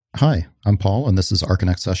Hi, I'm Paul, and this is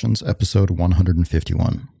Archinect Sessions, episode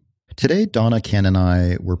 151. Today, Donna, Ken, and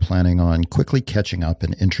I were planning on quickly catching up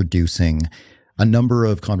and introducing a number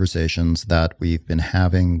of conversations that we've been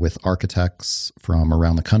having with architects from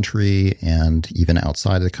around the country and even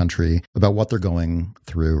outside of the country about what they're going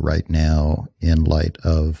through right now in light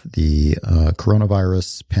of the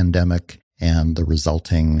coronavirus pandemic and the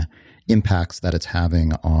resulting impacts that it's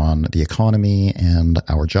having on the economy and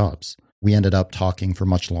our jobs. We ended up talking for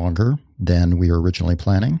much longer than we were originally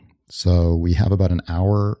planning. So we have about an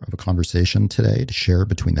hour of a conversation today to share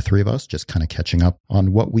between the three of us, just kind of catching up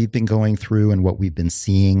on what we've been going through and what we've been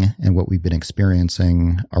seeing and what we've been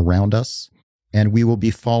experiencing around us. And we will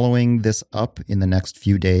be following this up in the next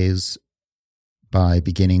few days by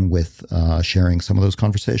beginning with sharing some of those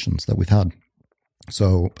conversations that we've had.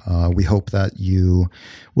 So we hope that you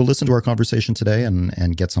will listen to our conversation today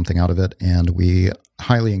and get something out of it. And we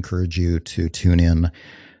highly encourage you to tune in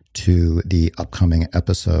to the upcoming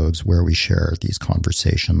episodes where we share these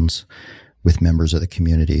conversations with members of the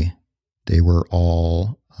community. They were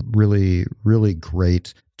all really, really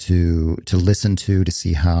great to listen to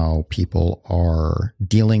see how people are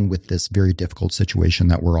dealing with this very difficult situation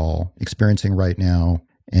that we're all experiencing right now,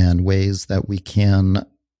 and ways that we can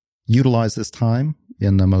utilize this time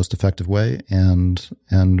in the most effective way, and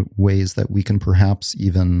ways that we can perhaps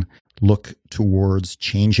even look towards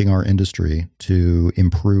changing our industry to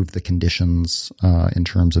improve the conditions in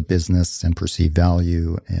terms of business and perceived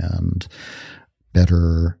value and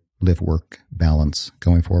better live-work balance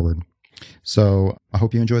going forward. So I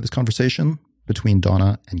hope you enjoy this conversation between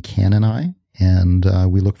Donna and Ken and I, and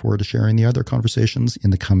we look forward to sharing the other conversations in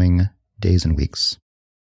the coming days and weeks.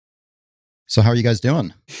 So how are you guys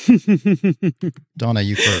doing? Donna,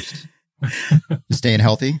 you first. You staying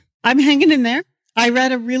healthy? I'm hanging in there. I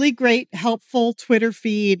read a really great, helpful Twitter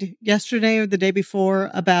feed yesterday or the day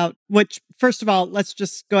before about which, first of all, let's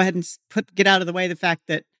just go ahead and get out of the way the fact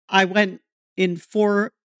that I went in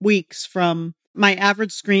 4 weeks from my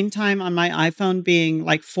average screen time on my iPhone being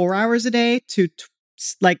like 4 hours a day to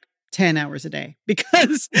like 10 hours a day,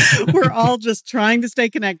 because we're all just trying to stay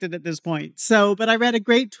connected at this point. So, but I read a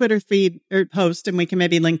great Twitter feed or post, and we can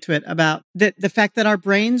maybe link to it, about the fact that our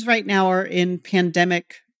brains right now are in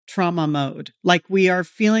pandemic trauma mode. Like, we are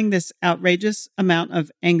feeling this outrageous amount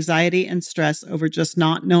of anxiety and stress over just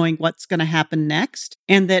not knowing what's going to happen next.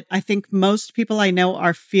 And that I think most people I know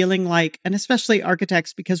are feeling like, and especially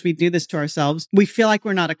architects, because we do this to ourselves, we feel like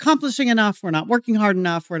we're not accomplishing enough, we're not working hard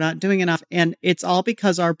enough, we're not doing enough. And it's all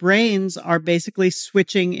because our brains are basically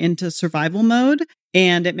switching into survival mode.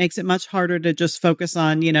 And it makes it much harder to just focus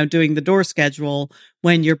on, doing the door schedule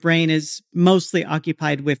when your brain is mostly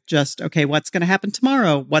occupied with just, okay, what's going to happen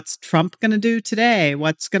tomorrow? What's Trump going to do today?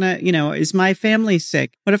 What's going to, is my family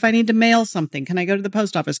sick? What if I need to mail something? Can I go to the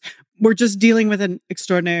post office? We're just dealing with an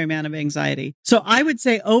extraordinary amount of anxiety. So I would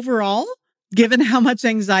say overall, given how much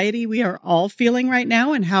anxiety we are all feeling right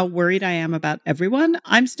now and how worried I am about everyone,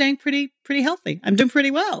 I'm staying pretty healthy. I'm doing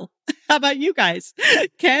pretty well. How about you guys?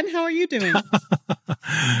 Ken, how are you doing?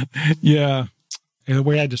 Yeah. And the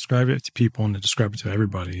way I describe it to people and to describe it to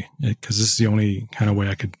everybody, because this is the only kind of way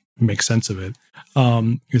I could make sense of it,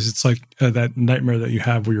 is it's like that nightmare that you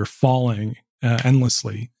have where you're falling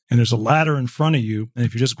endlessly, and there's a ladder in front of you. And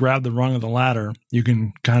if you just grab the rung of the ladder, you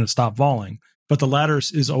can kind of stop falling. But the ladder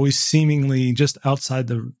is always seemingly just outside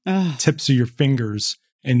the tips of your fingers.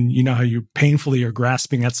 And you know how you painfully are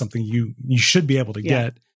grasping at something you should be able to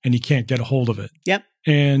get, and you can't get a hold of it. Yep.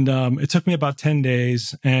 And it took me about 10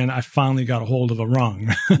 days, and I finally got a hold of a rung.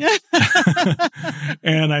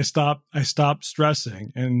 And I stopped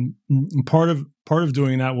stressing. And part of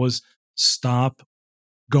doing that was stop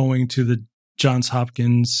going to the Johns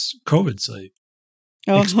Hopkins COVID site,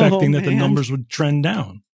 expecting that the numbers would trend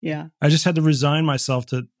down. Yeah. I just had to resign myself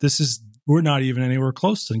to we're not even anywhere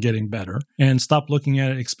close to getting better, and stop looking at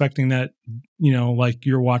it, expecting that, like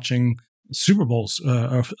you're watching Super Bowls,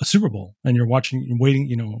 a Super Bowl, and you're waiting,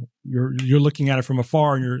 you're looking at it from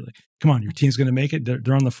afar, and you're like, come on, your team's going to make it.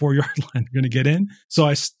 They're on the 4-yard line. They're going to get in.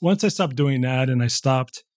 So once I stopped doing that, and I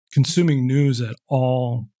stopped consuming news at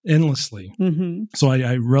all endlessly. Mm-hmm. So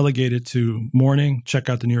I relegated to morning, check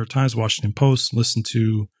out the New York Times, Washington Post, listen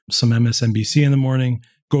to some MSNBC in the morning,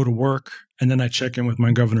 go to work, and then I check in with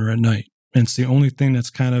my governor at night. And it's the only thing that's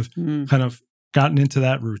kind of gotten into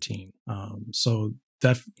that routine. So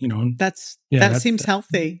that, that seems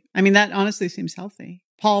healthy. I mean, that honestly seems healthy.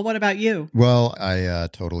 Paul, what about you? Well, I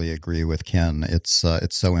totally agree with Ken. It's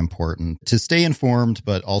so important to stay informed,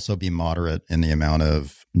 but also be moderate in the amount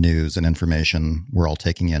of news and information we're all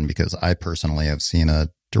taking in, because I personally have seen a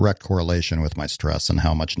direct correlation with my stress and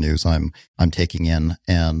how much news I'm taking in.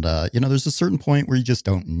 And, there's a certain point where you just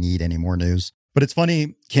don't need any more news. But it's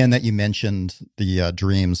funny, Ken, that you mentioned the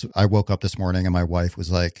dreams. I woke up this morning and my wife was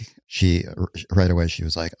like, right away, she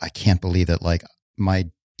was like, I can't believe it. Like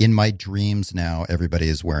in my dreams now, everybody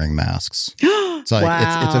is wearing masks. It's like,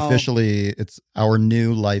 wow. it's officially, it's our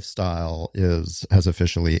new lifestyle has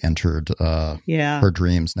officially entered her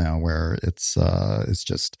dreams now, where it's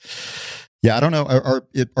just, yeah, I don't know.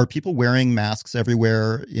 Are people wearing masks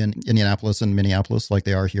everywhere in Indianapolis and Minneapolis like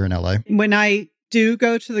they are here in LA? When I do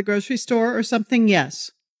go to the grocery store or something,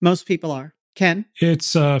 yes, most people are. Ken?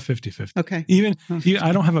 It's 50-50. Okay. Even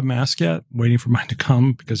I don't have a mask yet, waiting for mine to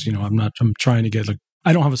come because, I'm trying to get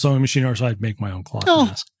I don't have a sewing machine, or so I'd make my own cloth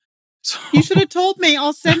mask. So, you should have told me.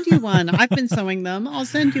 I'll send you one. I've been sewing them. I'll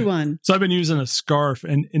send you one. So I've been using a scarf,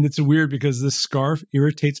 and it's weird because this scarf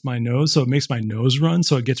irritates my nose, so it makes my nose run.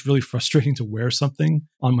 So it gets really frustrating to wear something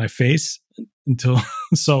on my face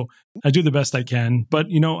so I do the best I can. But,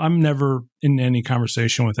 I'm never in any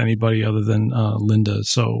conversation with anybody other than Linda.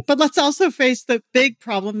 So, but let's also face the big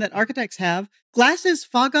problem that architects have. Glasses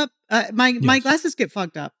fog up. My glasses get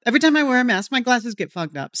fogged up. Every time I wear a mask, my glasses get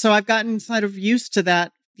fogged up. So I've gotten sort of used to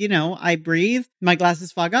that. I breathe, my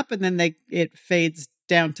glasses fog up, and then it fades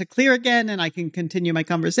down to clear again, and I can continue my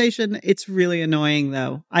conversation. It's really annoying,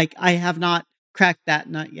 though. I have not cracked that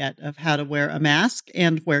nut yet of how to wear a mask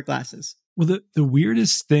and wear glasses. Well, the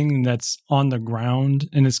weirdest thing that's on the ground,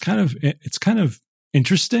 and it's kind of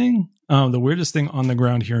interesting. The weirdest thing on the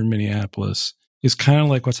ground here in Minneapolis is kind of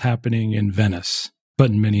like what's happening in Venice, but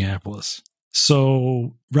in Minneapolis.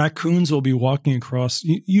 So raccoons will be walking across.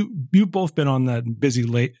 You've both been on that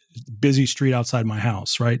busy street outside my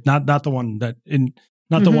house, right? Not the one the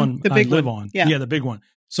one I live on. Yeah, the big one.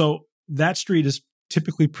 So that street is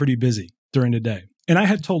typically pretty busy during the day. And I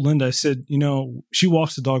had told Linda, I said, she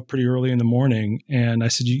walks the dog pretty early in the morning, and I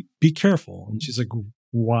said, be careful. And she's like,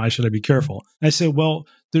 why should I be careful? And I said, well,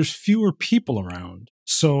 there's fewer people around,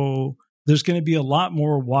 so there's going to be a lot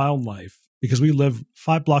more wildlife because we live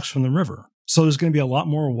 5 blocks from the river. So there's going to be a lot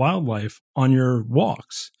more wildlife on your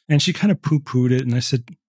walks. And she kind of poo-pooed it. And I said,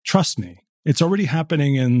 trust me, it's already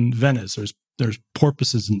happening in Venice. There's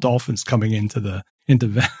porpoises and dolphins coming into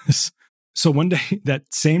Venice. So one day,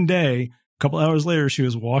 that same day, a couple hours later, she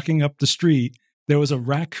was walking up the street. There was a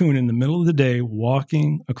raccoon in the middle of the day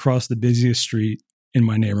walking across the busiest street in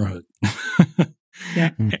my neighborhood.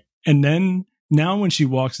 Yeah. And then now when she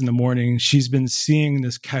walks in the morning, she's been seeing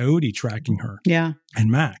this coyote tracking her. Yeah. And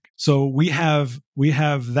Mac. So we have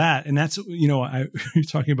that. And that's, you're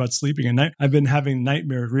talking about sleeping at night. I've been having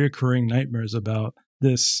reoccurring nightmares about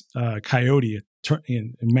this coyote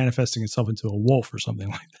and manifesting itself into a wolf or something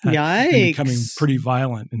like that. Yikes. And becoming pretty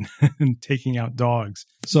violent and taking out dogs.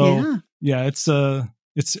 So yeah, it's a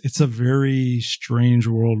very strange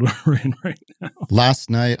world we're in right now. Last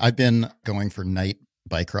night, I've been going for night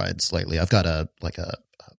bike rides lately. I've got a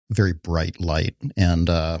very bright light and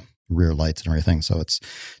rear lights and everything. So it's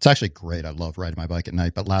actually great. I love riding my bike at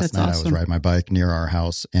night. But last night I was riding my bike near our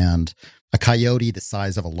house, and a coyote the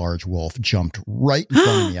size of a large wolf jumped right in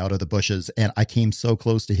front of me out of the bushes, and I came so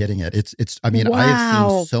close to hitting it. Wow. I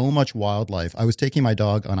have seen so much wildlife. I was taking my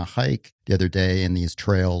dog on a hike the other day in these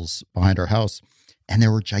trails behind our house, and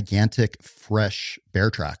there were gigantic, fresh bear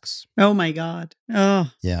tracks. Oh, my God. Oh.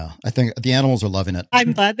 Yeah. I think the animals are loving it.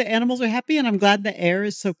 I'm glad the animals are happy, and I'm glad the air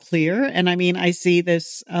is so clear. And I mean, I see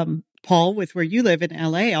this, Paul, with where you live in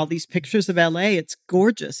LA, all these pictures of LA. It's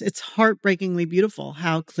gorgeous. It's heartbreakingly beautiful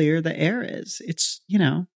how clear the air is. It's,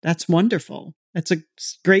 that's wonderful. That's a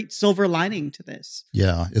great silver lining to this.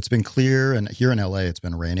 Yeah, it's been clear. And here in LA, it's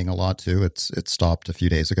been raining a lot, too. It stopped a few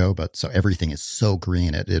days ago. But so everything is so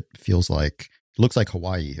green. It feels like, it looks like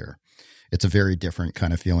Hawaii here. It's a very different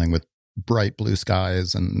kind of feeling with bright blue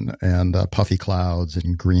skies and puffy clouds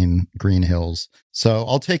and green hills. So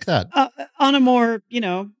I'll take that. On a more,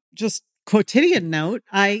 just quotidian note,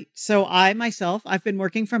 I've been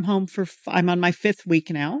working from home I'm on my 5th week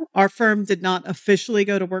now. Our firm did not officially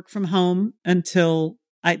go to work from home until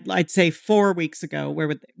I'd say 4 weeks ago,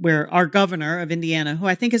 where our governor of Indiana, who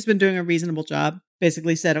I think has been doing a reasonable job,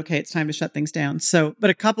 basically said, okay, it's time to shut things down. So,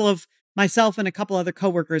 but myself and a couple other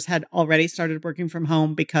coworkers had already started working from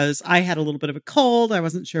home because I had a little bit of a cold. I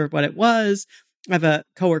wasn't sure what it was. I have a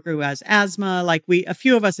coworker who has asthma. A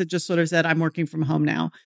few of us had just sort of said, I'm working from home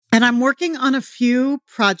now. And I'm working on a few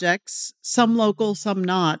projects, some local, some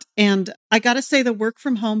not. And I got to say, the work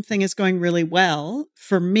from home thing is going really well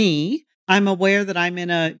for me. I'm aware that I'm in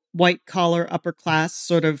a white collar, upper class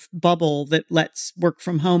sort of bubble that lets work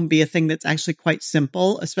from home be a thing that's actually quite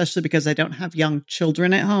simple, especially because I don't have young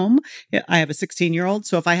children at home. I have a 16-year-old.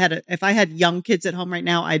 So if I had young kids at home right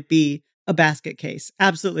now, I'd be a basket case,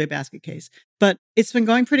 absolutely a basket case. But it's been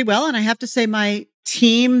going pretty well. And I have to say my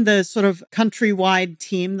team, the sort of countrywide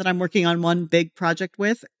team that I'm working on one big project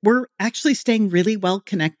with, we're actually staying really well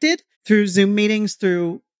connected through Zoom meetings,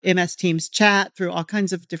 through MS Teams chat, through all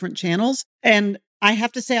kinds of different channels. And I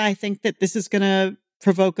have to say, I think that this is going to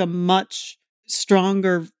provoke a much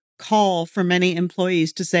stronger call for many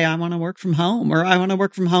employees to say, I want to work from home, or I want to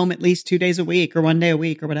work from home at least 2 days a week or 1 day a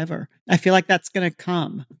week or whatever. I feel like that's going to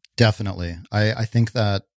come. Definitely. I think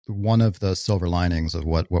that one of the silver linings of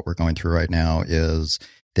what we're going through right now is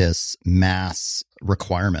this mass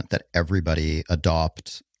requirement that everybody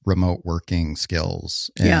adopt remote working skills.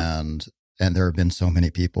 Yeah. And there have been so many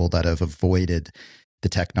people that have avoided the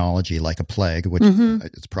technology like a plague, which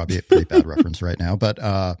it's probably a pretty bad reference right now, but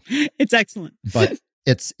it's excellent. But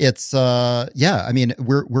it's yeah, I mean,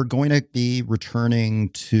 we're going to be returning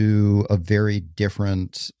to a very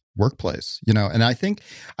different workplace, you know. And I think,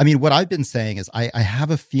 I mean, what I've been saying is I have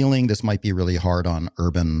a feeling this might be really hard on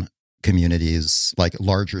urban communities, like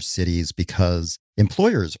larger cities, because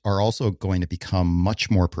employers are also going to become much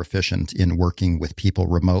more proficient in working with people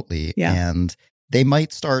remotely. Yeah. And they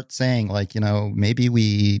might start saying, like, you know, maybe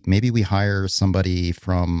we hire somebody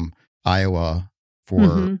from Iowa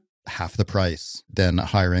for half the price than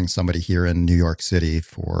hiring somebody here in New York City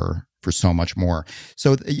for so much more.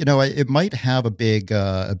 So, you know, it might have a big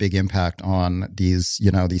impact on these, you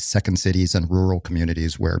know, these second cities and rural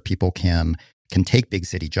communities where people can take big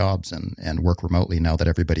city jobs and work remotely now that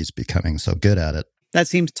everybody's becoming so good at it. That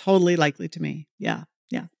seems totally likely to me. Yeah.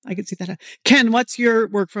 Yeah. I could see that. Ken, what's your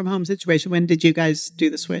work from home situation? When did you guys do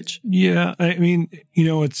the switch? Yeah. I mean, you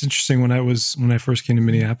know, it's interesting. When I first came to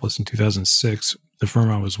Minneapolis in 2006, the firm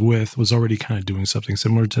I was with was already kind of doing something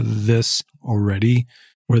similar to this already,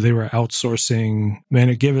 where they were outsourcing. Man,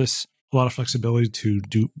 it gave us a lot of flexibility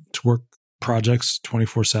to work projects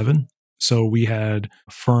 24/7. So we had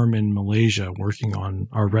a firm in Malaysia working on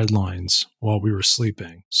our red lines while we were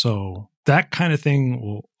sleeping. So that kind of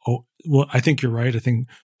thing well, I think you're right. I think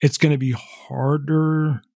it's going to be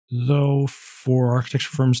harder, though, for architecture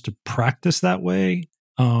firms to practice that way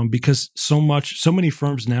because so many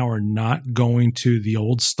firms now are not going to the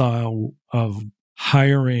old style of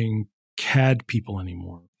hiring CAD people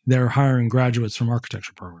anymore. They're hiring graduates from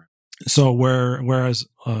architecture programs. So whereas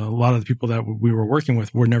a lot of the people that we were working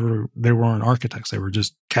with they weren't architects. They were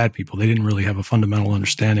just CAD people. They didn't really have a fundamental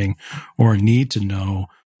understanding or a need to know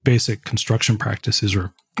basic construction practices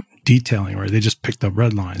or detailing, right? They just picked up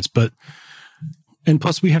red lines. And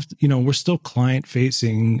plus we have to, you know, we're still client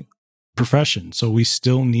facing profession. So we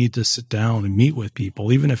still need to sit down and meet with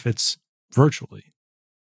people, even if it's virtually.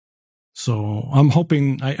 So I'm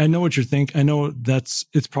hoping, I know what you think. I know it's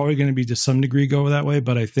probably going to be to some degree go that way,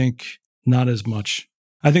 but I think not as much.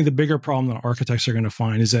 I think the bigger problem that architects are going to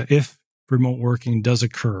find is that if remote working does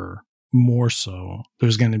occur more so,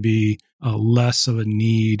 there's going to be less of a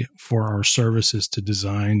need for our services to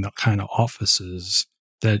design the kind of offices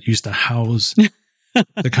that used to house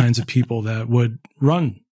the kinds of people that would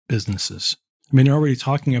run businesses. I mean, they're already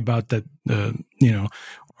talking about that, you know,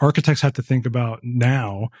 architects have to think about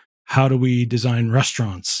now, how do we design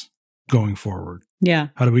restaurants going forward? Yeah.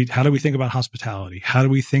 How do we think about hospitality? How do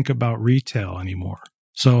we think about retail anymore?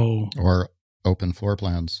 So, or open floor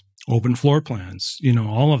plans, you know,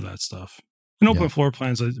 all of that stuff. And open floor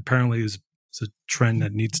plans apparently is a trend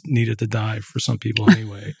that needed to die for some people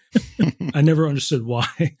anyway. I never understood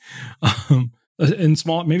why. And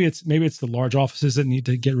small, maybe it's the large offices that need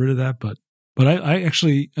to get rid of that. But I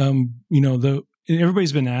actually, you know,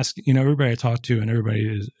 everybody's been asking, you know, everybody I talk to and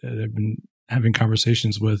everybody I've been having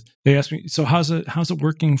conversations with, they ask me, so how's it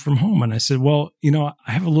working from home? And I said, well, you know,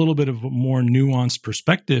 I have a little bit of a more nuanced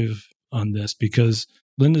perspective on this because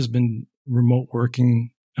Linda's been remote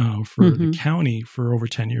working for the county for over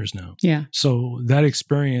 10 years now. Yeah. So that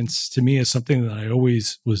experience to me is something that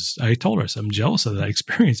I told her, I said, I'm jealous of that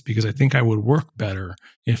experience because I think I would work better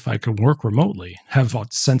if I could work remotely, have a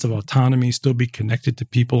sense of autonomy, still be connected to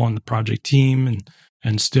people on the project team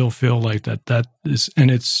and still feel like that is, and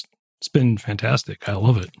it's been fantastic. I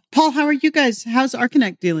love it. Paul, how are you guys? How's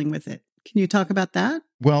Archinect dealing with it? Can you talk about that?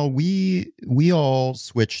 Well, we all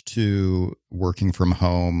switched to working from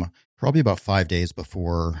home probably about 5 days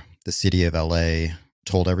before the city of LA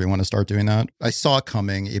told everyone to start doing that. I saw it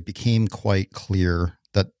coming. It became quite clear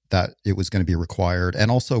that it was going to be required. And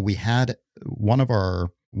also we had one of our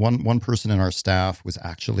One person in our staff was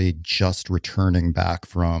actually just returning back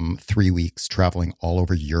from 3 weeks traveling all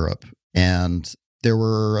over Europe. And there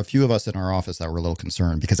were a few of us in our office that were a little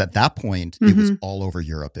concerned because at that point, it was all over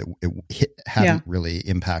Europe. It hadn't really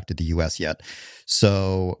impacted the US yet.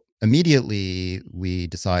 So immediately we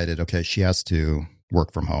decided, okay, she has to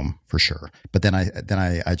work from home for sure. But then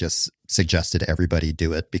I just suggested everybody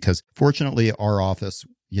do it because fortunately our office,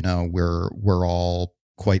 we're all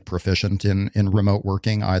quite proficient in remote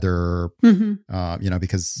working, either,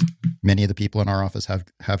 because many of the people in our office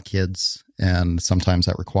have kids, and sometimes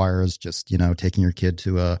that requires just, taking your kid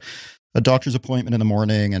to a doctor's appointment in the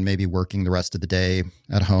morning and maybe working the rest of the day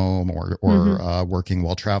at home or working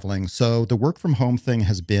while traveling. So the work from home thing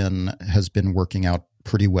has been working out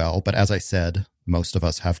pretty well. But as I said, most of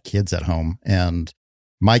us have kids at home, and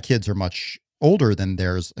my kids are much older than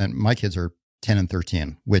theirs, and my kids are 10 and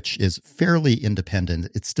 13, which is fairly independent.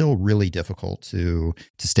 It's still really difficult to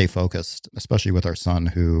stay focused, especially with our son,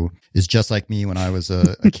 who is just like me when I was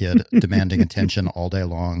a kid, demanding attention all day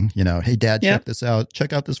long. Hey, Dad, check this out.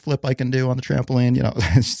 Check out this flip I can do on the trampoline.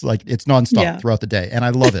 It's like it's nonstop throughout the day. And I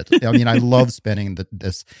love it. I mean, I love spending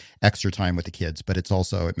this extra time with the kids, but it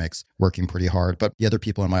makes working pretty hard. But the other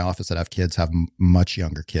people in my office that have kids have much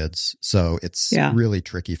younger kids. So it's really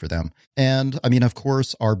tricky for them. And I mean, of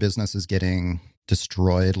course, our business is getting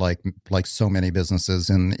destroyed like so many businesses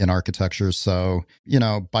in architecture. So,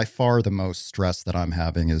 by far the most stress that I'm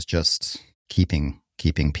having is just keeping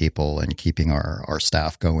people and keeping our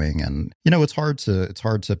staff going. And, it's hard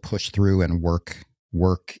to push through and work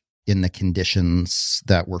in the conditions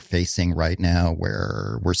that we're facing right now,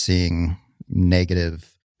 where we're seeing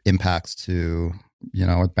negative impacts to,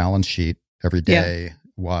 a balance sheet every day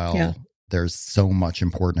while there's so much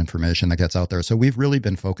important information that gets out there. So we've really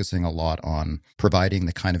been focusing a lot on providing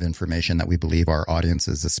the kind of information that we believe our audience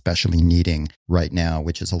is especially needing right now,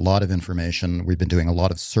 which is a lot of information. We've been doing a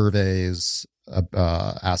lot of surveys,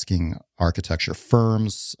 asking architecture firm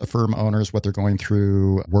owners what they're going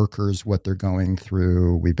through, workers what they're going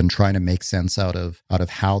through. We've been trying to make sense out of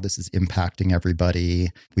how this is impacting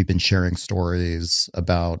everybody. We've been sharing stories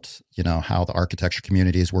about, how the architecture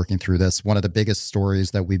community is working through this. One of the biggest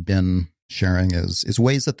stories that we've been sharing is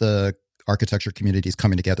ways that the architecture community is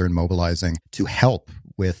coming together and mobilizing to help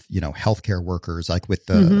with, healthcare workers, like with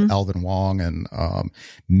Alvin Wong and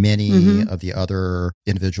many of the other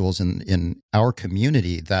individuals in our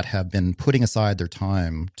community that have been putting aside their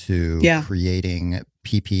time to creating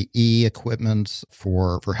PPE equipment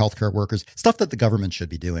for healthcare workers, stuff that the government should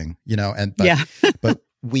be doing, but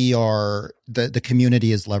we are, the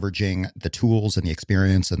community is leveraging the tools and the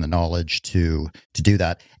experience and the knowledge to do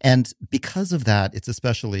that. And because of that, it's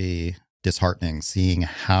especially disheartening seeing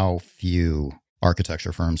how few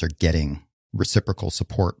architecture firms are getting reciprocal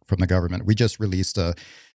support from the government. We just released a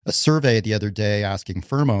survey the other day asking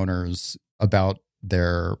firm owners about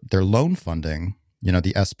their loan funding,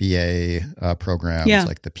 the SBA programs,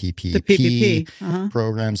 like the PPP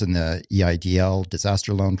programs and the EIDL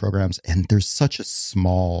disaster loan programs. And there's such a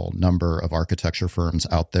small number of architecture firms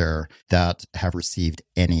out there that have received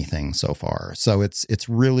anything so far. So it's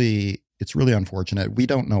really unfortunate. We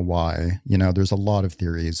don't know why. There's a lot of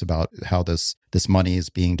theories about how this money is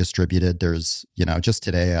being distributed. There's, just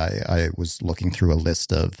today I was looking through a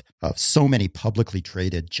list of so many publicly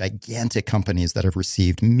traded gigantic companies that have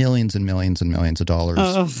received millions and millions and millions of dollars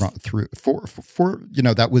that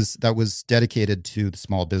was dedicated to the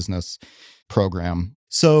small business program.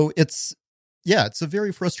 So it's a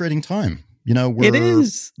very frustrating time. It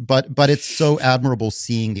is. But it's so admirable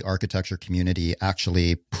seeing the architecture community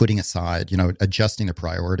actually putting aside, adjusting their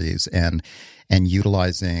priorities and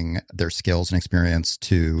utilizing their skills and experience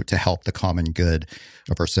to help the common good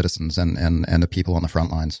of our citizens and the people on the front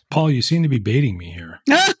lines. Paul, you seem to be baiting me here.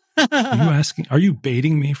 Are you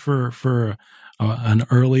baiting me for an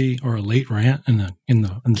early or a late rant in the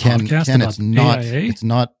podcast Ken, about AIA?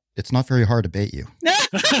 It's not very hard to bait you.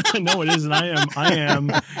 No, it isn't. I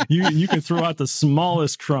am. You can throw out the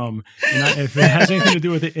smallest crumb, and if it has anything to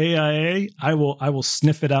do with the AIA, I will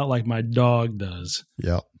sniff it out like my dog does.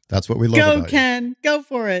 Yeah, that's what we love. Go, about Ken. You. Go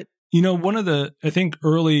for it. I think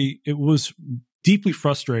early it was deeply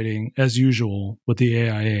frustrating as usual with the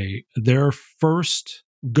AIA. Their first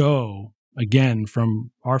go again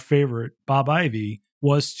from our favorite Bob Ivy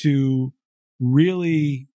was to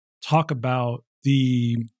really talk about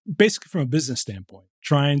basically from a business standpoint,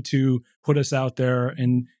 trying to put us out there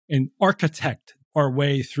and architect our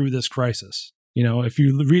way through this crisis. If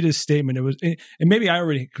you read his statement, it was, and maybe I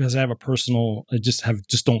already, because I have a personal, I just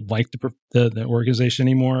don't like the organization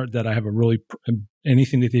anymore, that I have a really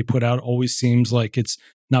anything that they put out always seems like it's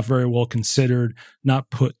not very well considered, not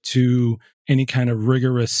put to any kind of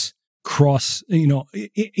rigorous cross,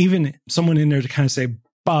 even someone in there to kind of say,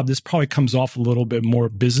 Bob, this probably comes off a little bit more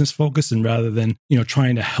business focused, and rather than,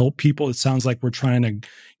 trying to help people, it sounds like we're trying to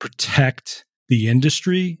protect the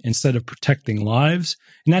industry instead of protecting lives.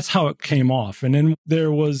 And that's how it came off. And then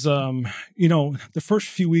there was, the first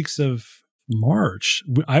few weeks of March,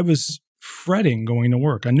 I was fretting going to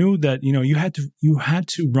work. I knew that, you had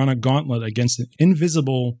to run a gauntlet against an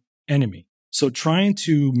invisible enemy. So trying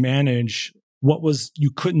to manage what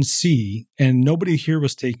you couldn't see, and nobody here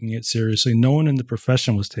was taking it seriously. No one in the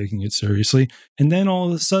profession was taking it seriously. And then all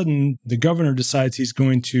of a sudden, the governor decides he's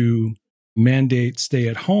going to mandate stay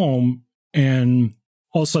at home. And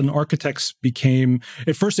all of a sudden, architects became,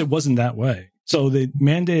 at first it wasn't that way. So they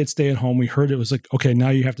mandated stay at home. We heard it was like, okay, now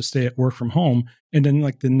you have to stay at work from home. And then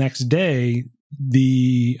like the next day,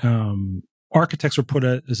 the architects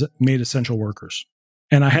were made essential workers.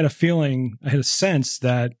 And I had a sense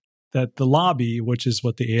that the lobby, which is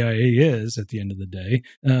what the AIA is at the end of the day,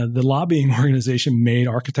 the lobbying organization made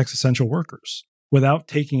architects essential workers without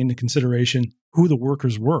taking into consideration who the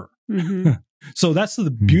workers were. Mm-hmm. So that's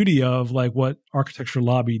the beauty of like what Architecture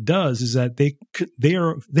Lobby does, is that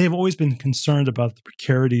they've always been concerned about the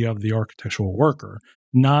precarity of the architectural worker,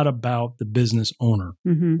 not about the business owner,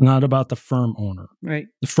 not about the firm owner. Right.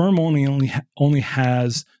 The firm only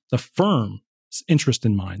has the firm's interest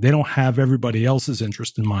in mind. They don't have everybody else's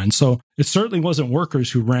interest in mind. So it certainly wasn't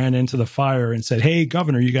workers who ran into the fire and said, "Hey,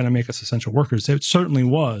 governor, you got to make us essential workers." It certainly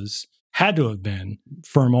had to have been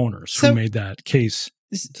firm owners who made that case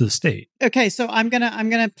to the state. Okay, so I'm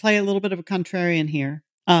gonna play a little bit of a contrarian here.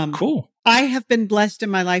 Cool. I have been blessed in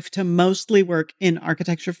my life to mostly work in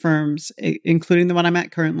architecture firms, including the one I'm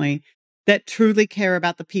at currently, that truly care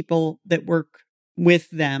about the people that work with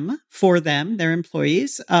them, for them, their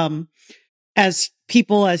employees, as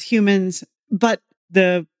people, as humans. But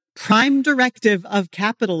the prime directive of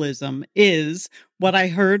capitalism is what I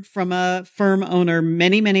heard from a firm owner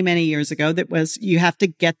many, many, many years ago, that was, you have to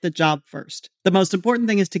get the job first. The most important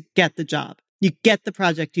thing is to get the job. You get the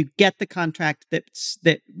project, you get the contract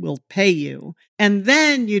that will pay you, and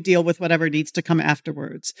then you deal with whatever needs to come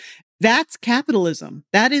afterwards. That's capitalism.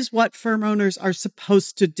 That is what firm owners are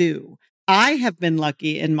supposed to do. I have been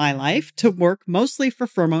lucky in my life to work mostly for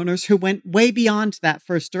firm owners who went way beyond that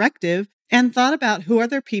first directive and thought about, who are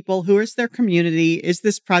their people? Who is their community? Is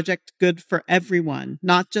this project good for everyone?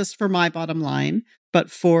 Not just for my bottom line, but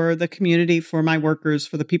for the community, for my workers,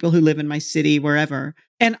 for the people who live in my city, wherever.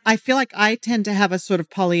 And I feel like I tend to have a sort of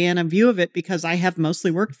Pollyanna view of it because I have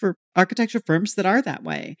mostly worked for architecture firms that are that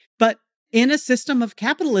way. But in a system of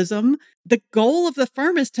capitalism, the goal of the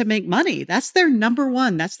firm is to make money. That's their number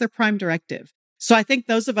one. That's their prime directive. So I think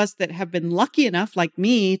those of us that have been lucky enough, like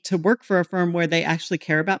me, to work for a firm where they actually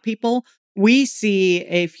care about people, we see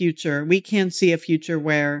a future. We can see a future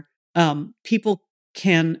where people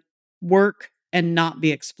can work and not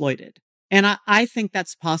be exploited. And I think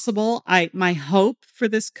that's possible. My hope for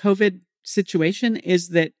this COVID situation is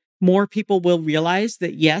that more people will realize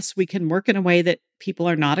that, yes, we can work in a way that people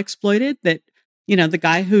are not exploited, that, the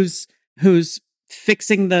guy who's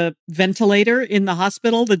fixing the ventilator in the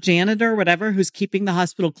hospital, the janitor, whatever, who's keeping the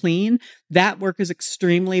hospital clean, that work is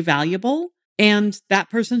extremely valuable. And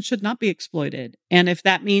that person should not be exploited. And if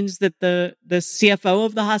that means that the CFO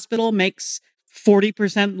of the hospital makes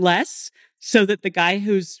 40% less so that the guy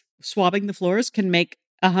who's swabbing the floors can make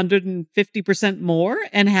 150% more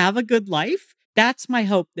and have a good life, that's my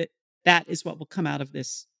hope, that is what will come out of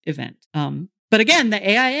this event. But again, the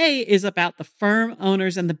AIA is about the firm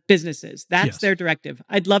owners and the businesses. That's their directive.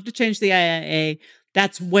 I'd love to change the AIA.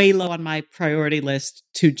 That's way low on my priority list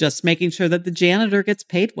to just making sure that the janitor gets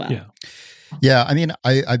paid well. Yeah. I mean,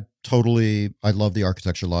 I love the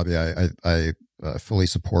architecture lobby. I fully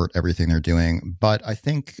support everything they're doing. But I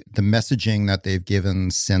think the messaging that they've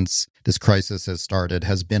given since this crisis has started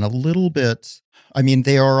has been a little bit, I mean,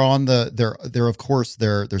 they are on they're of course,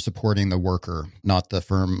 they're supporting the worker, not the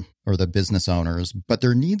firm or the business owners. But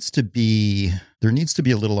there needs to be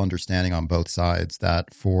a little understanding on both sides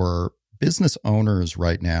that for business owners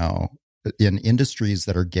right now in industries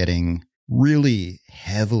that are getting really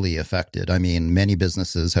heavily affected. I mean, many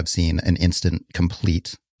businesses have seen an instant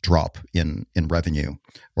complete drop in revenue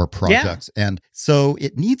or projects. Yeah. And so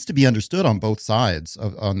it needs to be understood on both sides,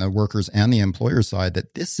 on the workers and the employer side,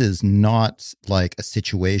 that this is not like a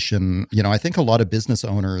situation. I think a lot of business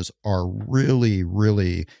owners are really,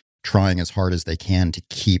 really trying as hard as they can to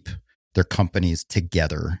keep their companies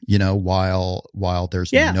together, while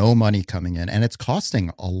there's no money coming in, and it's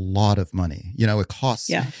costing a lot of money. It costs.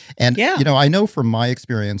 Yeah. And, I know from my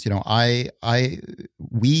experience, Archinect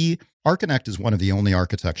is one of the only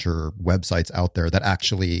architecture websites out there that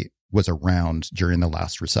actually was around during the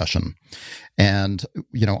last recession. And,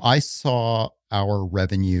 I saw our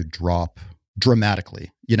revenue drop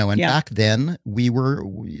dramatically, and back then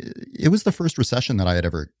it was the first recession that I had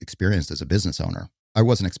ever experienced as a business owner. I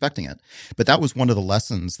wasn't expecting it, but that was one of the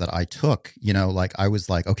lessons that I took, I was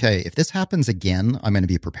like, okay, if this happens again, I'm going to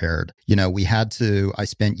be prepared. I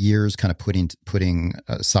spent years kind of putting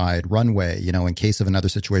aside runway, in case of another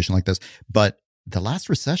situation like this. But the last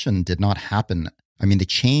recession did not happen. I mean, the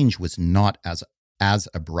change was not as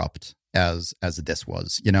abrupt as this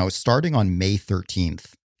was, starting on May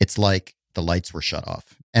 13th, it's like the lights were shut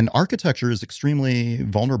off. And architecture is extremely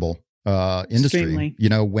vulnerable industry. Extremely.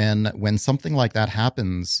 When something like that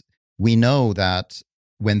happens, we know that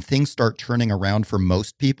when things start turning around for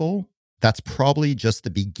most people, that's probably just the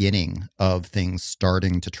beginning of things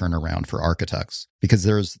starting to turn around for architects, because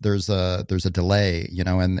there's a delay,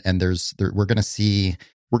 and we're going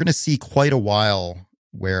to see quite a while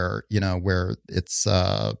where it's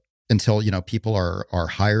until people are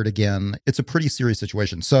hired again. It's a pretty serious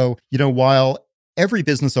situation. So while every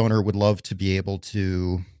business owner would love to be able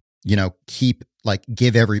to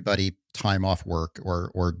give everybody time off work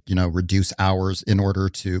or reduce hours in order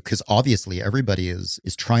to, because obviously everybody is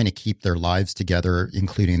trying to keep their lives together,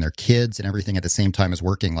 including their kids and everything at the same time as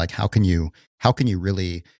working. Like, how can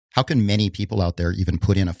many people out there even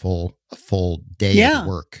put in a full day of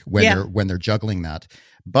work when they're juggling that?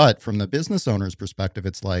 But from the business owner's perspective,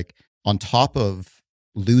 it's like, on top of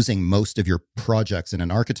losing most of your projects in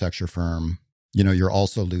an architecture firm, you're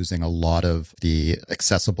also losing a lot of the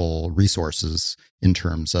accessible resources in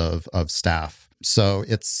terms of staff. So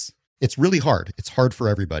it's really hard. It's hard for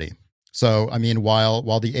everybody. So, I mean,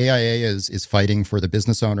 while the AIA is fighting for the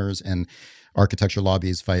business owners and architecture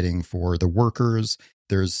lobby is fighting for the workers,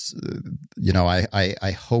 there's,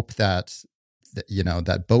 I hope that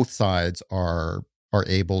both sides are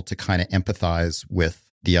able to kind of empathize with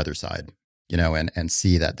the other side, and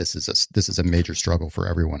see that this is a major struggle for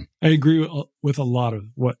everyone. I agree with a lot of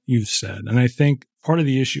what you've said. And I think part of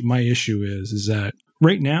my issue is that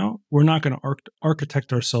right now, we're not going to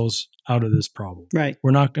architect ourselves out of this problem. Right.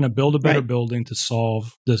 We're not going to build a better building to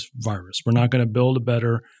solve this virus. We're not going to build a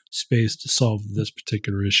better space to solve this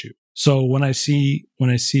particular issue. So when I see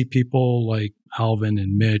people like Alvin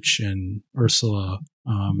and Mitch and Ursula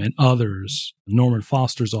and others, Norman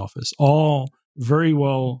Foster's office, all very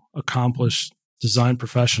well accomplished design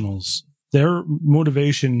professionals, their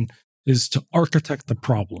motivation is to architect the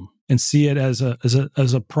problem and see it as a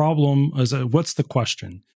problem, what's the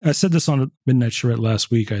question? I said this on a Midnight Charrette last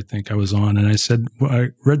week, I think I was on, and I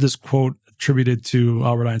read this quote attributed to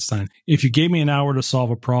Albert Einstein. If you gave me an hour to solve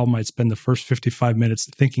a problem, I'd spend the first 55 minutes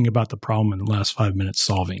thinking about the problem and the last 5 minutes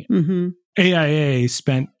solving it. Mm-hmm. AIA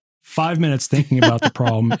spent 5 minutes thinking about the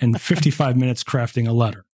problem and 55 minutes crafting a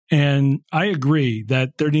letter. And I agree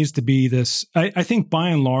that there needs to be this. I think by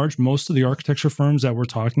and large, most of the architecture firms that we're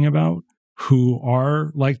talking about, who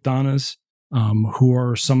are like Donna's, who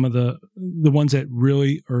are some of the ones that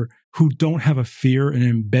really are, who don't have an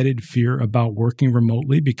embedded fear about working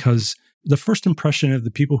remotely, because the first impression of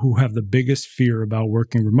the people who have the biggest fear about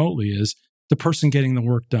working remotely is the person getting the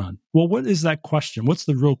work done. Well, what is that question? What's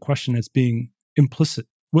the real question that's being implicit?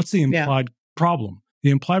 What's the implied problem? The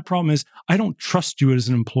implied problem is, I don't trust you as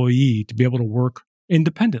an employee to be able to work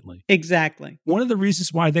independently. Exactly. One of the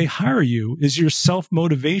reasons why they hire you is your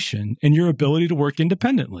self-motivation and your ability to work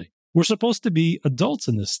independently. We're supposed to be adults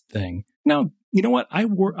in this thing. Now, you know what?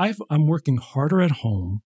 I'm working harder at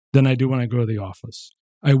home than I do when I go to the office.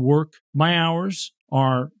 My hours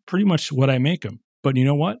are pretty much what I make them. But you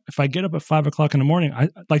know what? If I get up at 5 o'clock in the morning,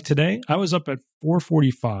 like today, I was up at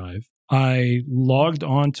 4:45. I logged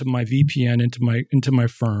on to my VPN into my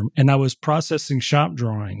firm, and I was processing shop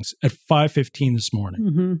drawings at 5:15 this morning,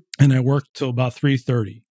 mm-hmm. and I worked till about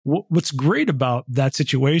 3:30. What's great about that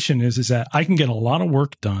situation is that I can get a lot of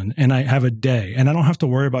work done, and I have a day, and I don't have to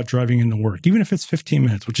worry about driving into work, even if it's 15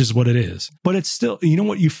 minutes, which is what it is. But it's still,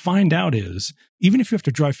 what you find out is, even if you have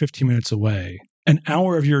to drive 15 minutes away, an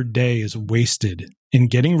hour of your day is wasted in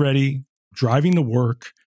getting ready, driving to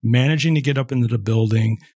work, managing to get up into the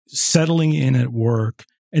building, settling in at work,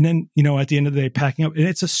 and then, at the end of the day, packing up. And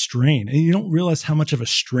it's a strain. And you don't realize how much of a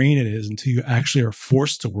strain it is until you actually are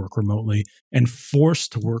forced to work remotely and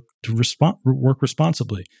forced to work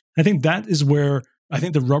responsibly. I think that is where I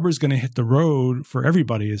think the rubber is going to hit the road for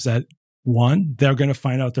everybody, is that One, they're going to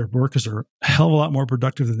find out their workers are a hell of a lot more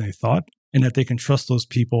productive than they thought, and that they can trust those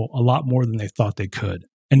people a lot more than they thought they could.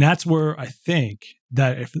 And that's where I think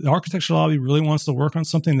that if the architectural lobby really wants to work on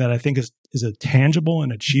something that I think is a tangible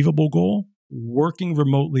and achievable goal, working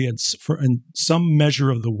remotely and for in some measure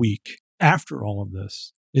of the week after all of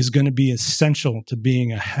this is going to be essential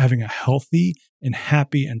to having a healthy and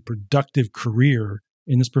happy and productive career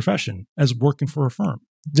in this profession as working for a firm.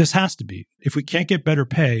 This has to be. If we can't get better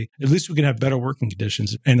pay, at least we can have better working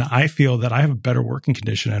conditions. And I feel that I have a better working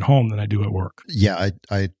condition at home than I do at work. Yeah,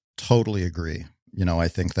 I totally agree. I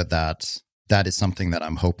think that is something that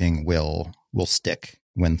I'm hoping will stick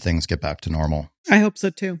when things get back to normal. I hope so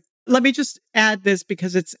too. Let me just add this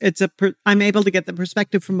because I'm able to get the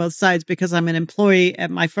perspective from both sides because I'm an employee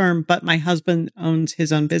at my firm, but my husband owns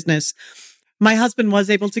his own business. My husband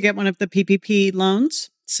was able to get one of the PPP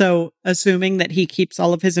loans. So assuming that he keeps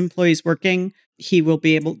all of his employees working, he will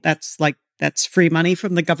be able, that's free money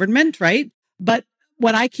from the government, right? But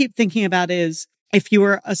what I keep thinking about is if you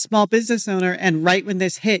were a small business owner and right when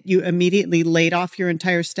this hit, you immediately laid off your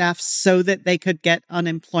entire staff so that they could get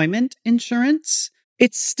unemployment insurance,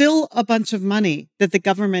 it's still a bunch of money that the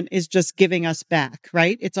government is just giving us back,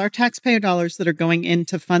 right? It's our taxpayer dollars that are going in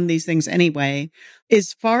to fund these things anyway.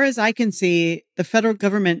 As far as I can see, the federal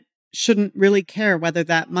government shouldn't really care whether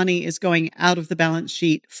that money is going out of the balance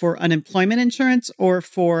sheet for unemployment insurance or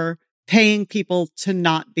for paying people to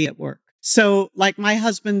not be at work. So like my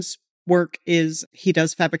husband's work is he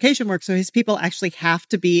does fabrication work. So his people actually have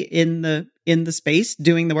to be in the space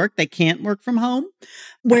doing the work. They can't work from home.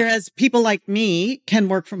 Whereas people like me can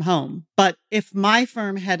work from home. But if my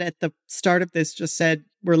firm had at the start of this just said,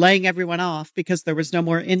 we're laying everyone off because there was no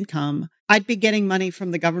more income, I'd be getting money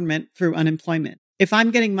from the government through unemployment. If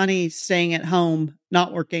I'm getting money staying at home,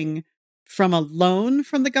 not working from a loan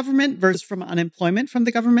from the government versus from unemployment from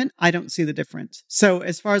the government, I don't see the difference. So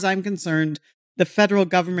as far as I'm concerned, the federal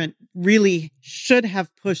government really should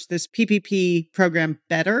have pushed this PPP program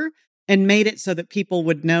better and made it so that people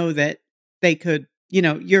would know that they could, you're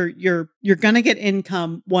going to get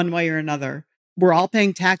income one way or another. We're all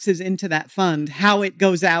paying taxes into that fund. How it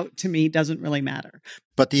goes out to me doesn't really matter.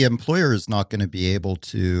 But the employer is not going to be able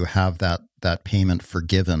to have that payment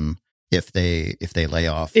forgiven if they lay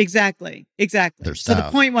off. Exactly. Their staff. So the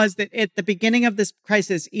point was that at the beginning of this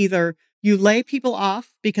crisis, either you lay people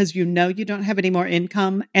off because you know you don't have any more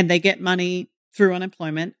income and they get money through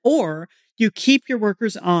unemployment, or you keep your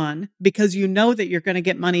workers on because you know that you're going to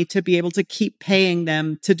get money to be able to keep paying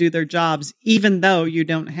them to do their jobs, even though you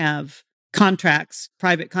don't have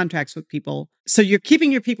private contracts with people. So you're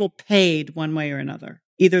keeping your people paid one way or another.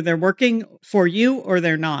 Either they're working for you or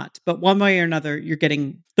they're not. But one way or another,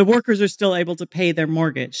 the workers are still able to pay their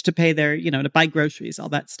mortgage, to pay their, to buy groceries, all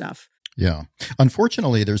that stuff. Yeah.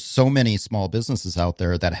 Unfortunately, there's so many small businesses out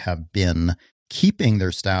there that have been keeping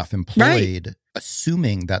their staff employed, right,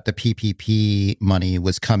 assuming that the PPP money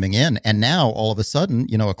was coming in. And now all of a sudden,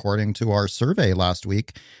 according to our survey last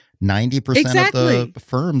week, 90% of the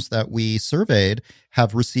firms that we surveyed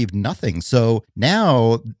have received nothing. So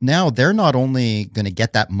now they're not only going to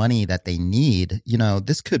get that money that they need,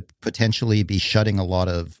 this could potentially be shutting a lot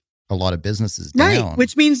of businesses down. Right,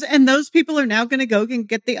 which means, and those people are now going to go and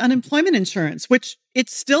get the unemployment insurance, which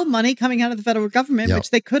it's still money coming out of the federal government, yep,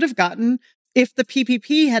 which they could have gotten if the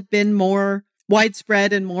PPP had been more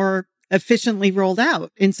widespread and more efficiently rolled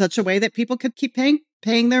out in such a way that people could keep paying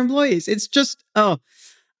their employees. It's just, the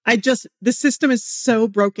system is so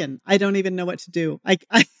broken. I don't even know what to do.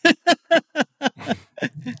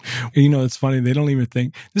 It's funny. They don't even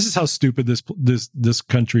think this is how stupid this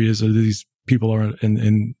country is, or these people are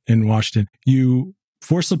in Washington. You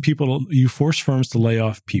force firms to lay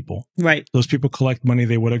off people. Right. Those people collect money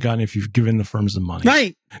they would have gotten if you've given the firms the money.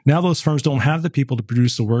 Right. Now those firms don't have the people to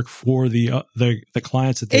produce the work for the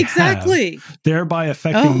clients that they have, thereby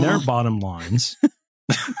affecting their bottom lines.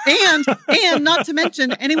 And not to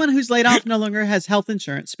mention, anyone who's laid off no longer has health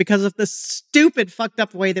insurance because of the stupid, fucked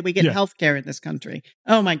up way that we get healthcare in this country.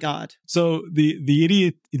 Oh my God! So the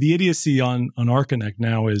idiocy on Archinect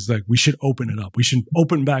now is like we should open it up. We should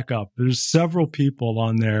open back up. There's several people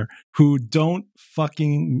on there who don't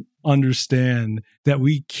fucking understand that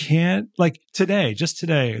we can't, like just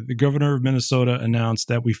today, the governor of Minnesota announced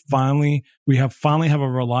that we finally have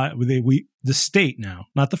the state now,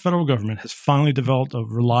 not the federal government, has finally developed a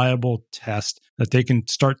reliable test that they can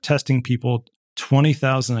start testing people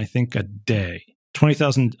 20,000, I think, a day.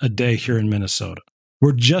 20,000 a day here in Minnesota.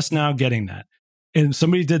 We're just now getting that. And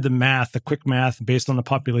somebody did the quick math based on the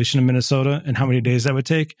population of Minnesota and how many days that would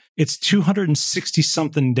take. It's 260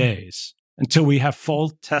 something days until we have full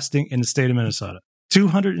testing in the state of Minnesota.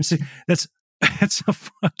 206.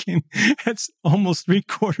 That's almost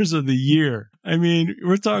 3/4 of the year. I mean,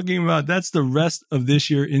 we're talking about that's the rest of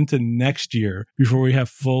this year into next year before we have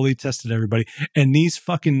fully tested everybody. And these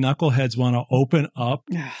fucking knuckleheads want to open up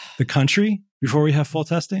the country before we have full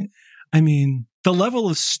testing. I mean, the level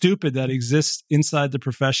of stupid that exists inside the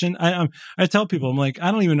profession. I tell people, I'm like,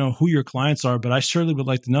 I don't even know who your clients are, but I surely would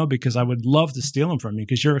like to know because I would love to steal them from you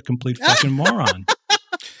because you're a complete fucking moron.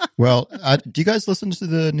 Well, do you guys listen to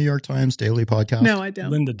the New York Times Daily podcast? No, I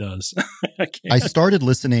don't. Linda does. I started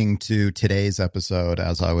listening to today's episode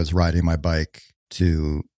as I was riding my bike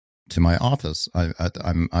to my office.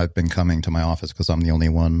 I've been coming to my office because I'm the only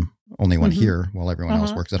one here while everyone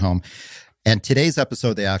else works at home. And today's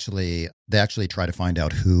episode, they actually try to find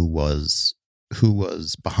out who was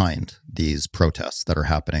behind these protests that are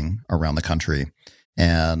happening around the country.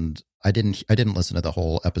 And I didn't listen to the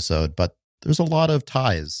whole episode, but there's a lot of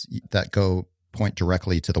ties that point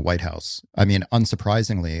directly to the White House. I mean,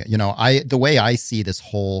 unsurprisingly, the way I see this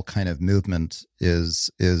whole kind of movement is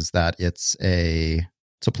that it's a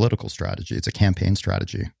political strategy. It's a campaign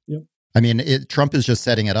strategy. Yep. I mean, Trump is just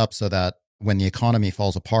setting it up so that when the economy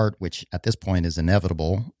falls apart, which at this point is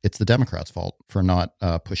inevitable, it's the Democrats' fault for not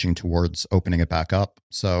pushing towards opening it back up.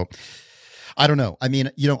 So I don't know. I mean,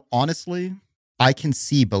 honestly, I can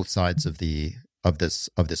see both sides of this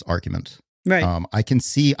argument. Right. I can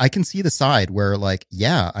see the side where, like,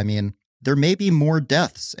 yeah, I mean, there may be more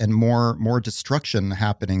deaths and more destruction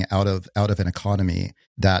happening out of an economy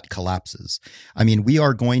that collapses. I mean, we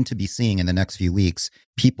are going to be seeing in the next few weeks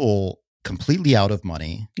people completely out of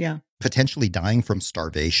money. Yeah. Potentially dying from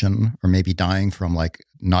starvation, or maybe dying from like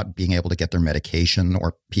not being able to get their medication,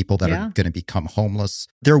 or people that are going to become homeless.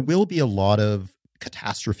 There will be a lot of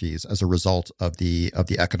catastrophes as a result of the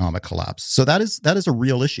economic collapse. So that is a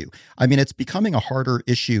real issue. I mean, it's becoming a harder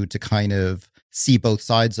issue to kind of see both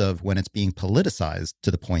sides of when it's being politicized to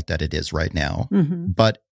the point that it is right now. Mm-hmm.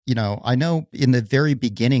 But I know in the very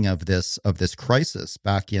beginning of this crisis,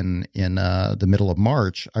 back in the middle of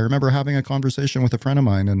March, I remember having a conversation with a friend of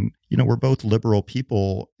mine, and we're both liberal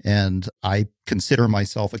people, and I consider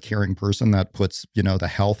myself a caring person that puts the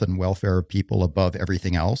health and welfare of people above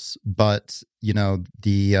everything else. But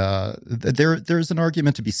there's an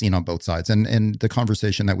argument to be seen on both sides, and the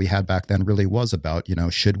conversation that we had back then really was about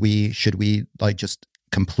should we like just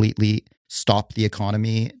completely stop the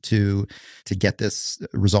economy to get this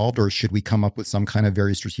resolved, or should we come up with some kind of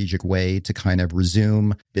very strategic way to kind of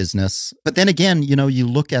resume business? But then again, you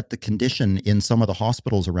look at the condition in some of the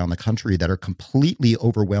hospitals around the country that are completely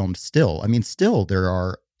overwhelmed still. I mean, still there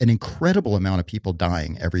are an incredible amount of people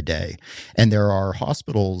dying every day. And there are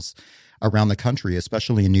hospitals around the country,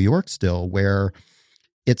 especially in New York still, where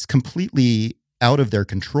it's completely out of their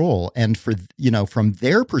control. And from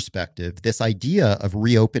their perspective, this idea of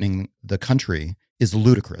reopening the country is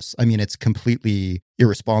ludicrous. I mean, it's completely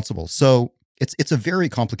irresponsible. So it's a very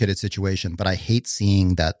complicated situation, but I hate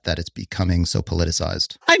seeing that it's becoming so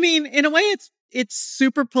politicized. I mean, in a way, it's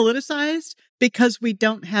super politicized because we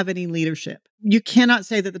don't have any leadership. You cannot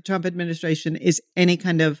say that the Trump administration is any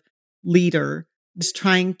kind of leader just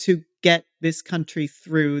trying to get this country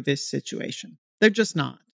through this situation. They're just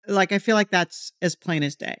not. Like, I feel like that's as plain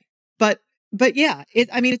as day. But yeah,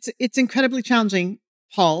 it's incredibly challenging.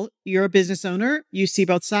 Paul, you're a business owner. You see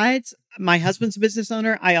both sides. My husband's a business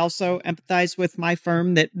owner. I also empathize with my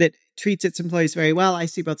firm that treats its employees very well. I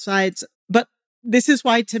see both sides. But this is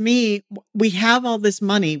why, to me, we have all this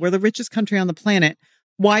money. We're the richest country on the planet.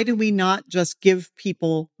 Why do we not just give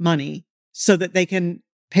people money so that they can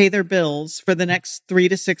pay their bills for the next 3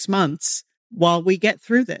 to 6 months while we get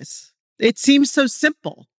through this? It seems so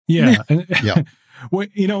simple. Yeah. Yeah.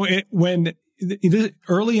 When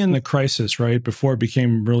early in the crisis, right, before it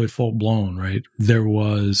became really full blown, right, there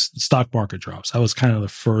was stock market drops. That was kind of the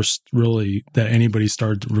first really that anybody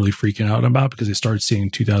started really freaking out about, because they started seeing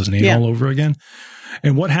 2008 all over again.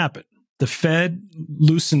 And what happened? The Fed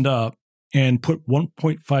loosened up and put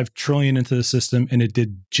 1.5 trillion into the system, and it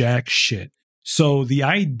did jack shit. So the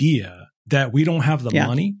idea that we don't have the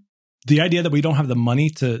money,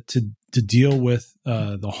 to deal with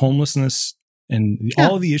the homelessness and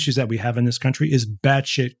all of the issues that we have in this country is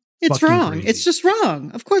batshit. It's wrong. Crazy. It's just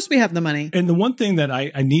wrong. Of course we have the money. And the one thing that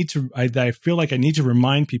I feel like I need to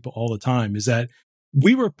remind people all the time is that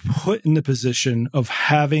we were put in the position of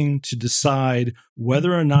having to decide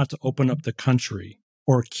whether or not to open up the country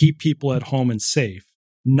or keep people at home and safe.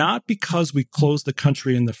 Not because we closed the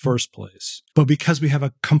country in the first place, but because we have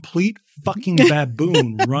a complete fucking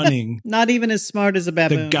baboon running. Not even as smart as a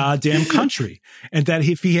baboon. The goddamn country. And that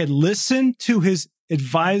if he had listened to his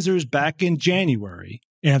advisors back in January,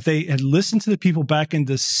 And if they had listened to the people back in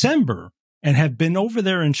December and have been over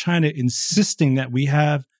there in China insisting that we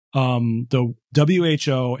have the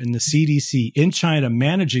WHO and the CDC in China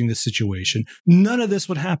managing the situation, none of this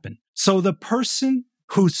would happen. So the person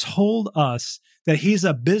who told us that he's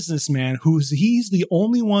a businessman, he's the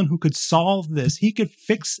only one who could solve this, he could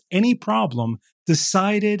fix any problem,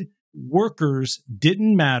 decided workers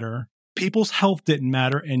didn't matter, people's health didn't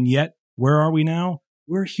matter, and yet where are we now?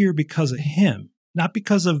 We're here because of him, not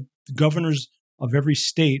because of governors of every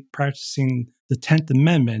state practicing the 10th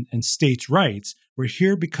Amendment and states' rights. We're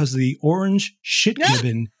here because of the orange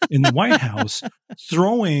shit-gibbon in the White House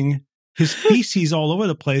throwing his feces all over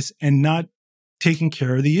the place and not taking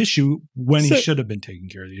care of the issue when he should have been taking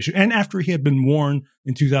care of the issue. And after he had been warned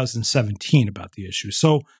in 2017 about the issue.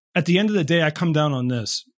 So at the end of the day, I come down on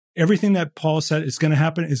this. Everything that Paul said is going to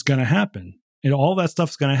happen is going to happen. And all that stuff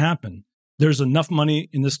is going to happen. There's enough money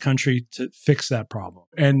in this country to fix that problem.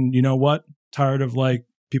 And you know what? Tired of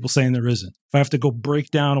people saying there isn't. If I have to go break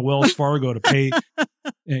down a Wells Fargo to pay,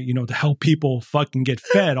 to help people fucking get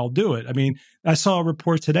fed, I'll do it. I mean, I saw a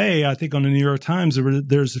report today, I think on the New York Times,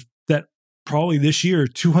 there's that probably this year,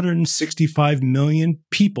 265 million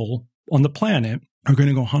people on the planet are going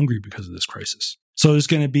to go hungry because of this crisis. So there's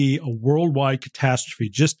going to be a worldwide catastrophe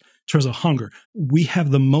just in terms of hunger. We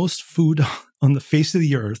have the most food on the face of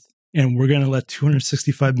the earth, and we're going to let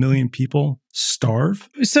 265 million people starve?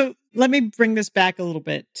 So let me bring this back a little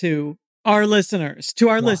bit to our listeners, to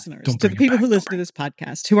the people who listen to this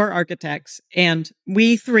podcast, who are architects. And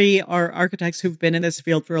we three are architects who've been in this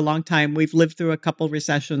field for a long time. We've lived through a couple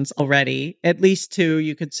recessions already, at least two,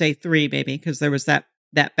 you could say three maybe, because there was that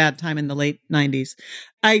bad time in the late 90s.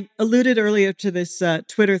 I alluded earlier to this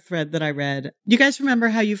Twitter thread that I read. You guys remember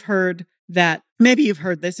how you've heard that, maybe you've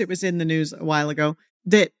heard this, it was in the news a while ago,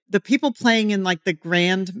 that the people playing in the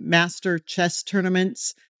Grand Master chess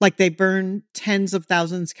tournaments, they burn tens of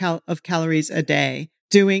thousands of calories a day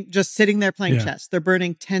just sitting there playing chess. They're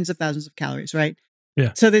burning tens of thousands of calories, right?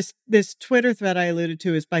 Yeah. So this Twitter thread I alluded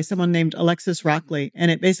to is by someone named Alexis Rockley. And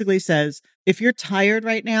it basically says, if you're tired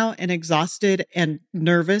right now and exhausted and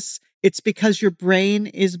nervous, it's because your brain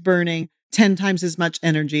is burning 10 times as much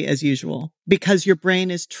energy as usual, because your brain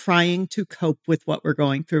is trying to cope with what we're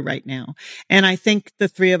going through right now. And I think the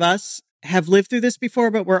three of us have lived through this before,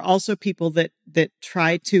 but we're also people that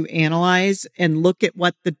try to analyze and look at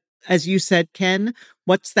what as you said, Ken,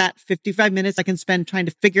 what's that 55 minutes I can spend trying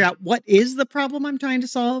to figure out what is the problem I'm trying to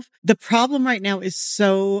solve? The problem right now is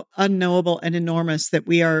so unknowable and enormous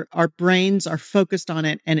that our brains are focused on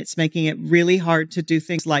it, and it's making it really hard to do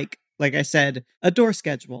things like I said, a door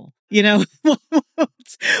schedule.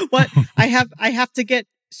 What I have to get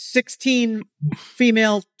 16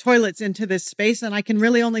 female toilets into this space, and I can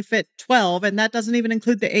really only fit 12, and that doesn't even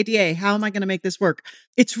include the ADA. How am I going to make this work?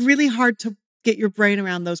 It's really hard to get your brain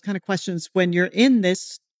around those kind of questions when you're in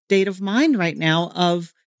this state of mind right now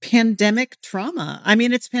of pandemic trauma. I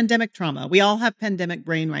mean, it's pandemic trauma. We all have pandemic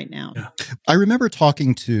brain right now. Yeah. I remember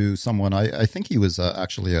talking to someone, I think he was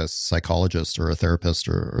actually a psychologist or a therapist,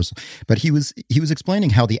 but he was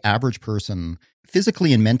explaining how the average person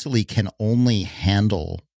physically and mentally can only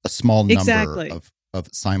handle a small number of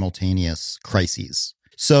simultaneous crises.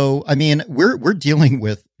 So, I mean, we're dealing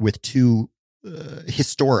with two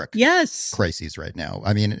historic crises right now.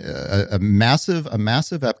 I mean, a massive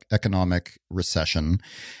economic recession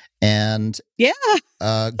and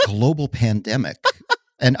a global pandemic.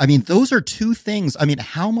 And I mean, those are two things. I mean,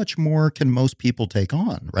 how much more can most people take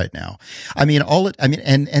on right now? I mean,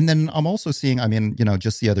 and then I'm also seeing,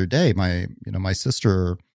 just the other day, my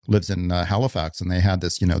sister lives in Halifax, and they had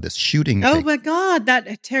this shooting. Oh my God,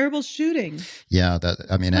 that terrible shooting. Yeah,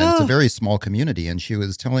 and it's a very small community, and she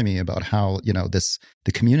was telling me about how,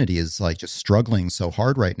 the community is just struggling so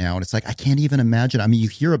hard right now. And it's I can't even imagine. I mean, you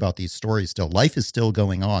hear about these stories still. Life is still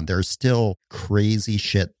going on. There's still crazy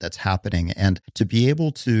shit that's happening. And to be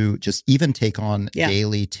able to just even take on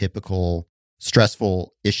daily, typical,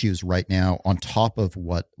 stressful issues right now on top of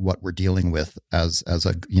what we're dealing with as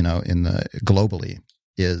a, in the globally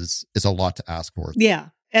is a lot to ask for. Yeah.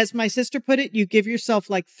 As my sister put it, you give yourself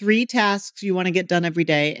 3 tasks you want to get done every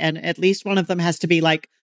day. And at least one of them has to be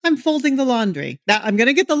I'm folding the laundry. I'm going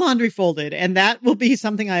to get the laundry folded. And that will be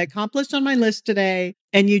something I accomplished on my list today.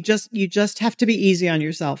 And you just have to be easy on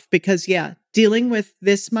yourself because dealing with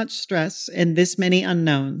this much stress and this many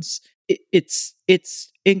unknowns, it's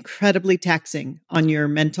incredibly taxing on your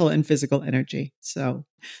mental and physical energy. So,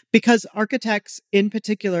 because architects in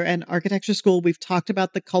particular and architecture school, we've talked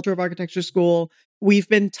about the culture of architecture school. We've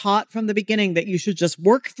been taught from the beginning that you should just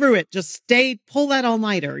work through it. Just pull that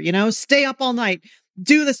all-nighter, stay up all night.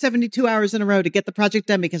 do the 72 hours in a row to get the project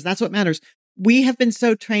done because that's what matters. We have been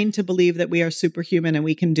so trained to believe that we are superhuman and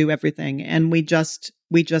we can do everything, and we just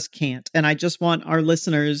can't. And I just want our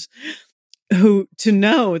listeners to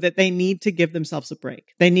know that they need to give themselves a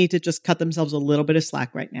break. They need to just cut themselves a little bit of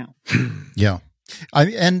slack right now. Yeah.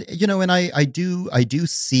 I do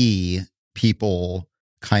see people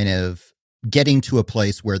kind of getting to a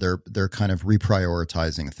place where they're kind of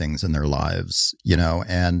reprioritizing things in their lives,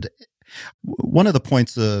 and one of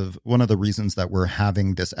the reasons that we're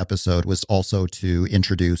having this episode was also to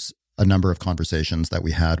introduce a number of conversations that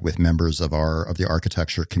we had with members of the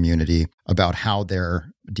architecture community about how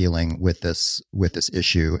they're dealing with this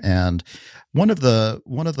issue. And one of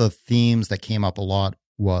the themes that came up a lot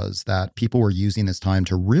was that people were using this time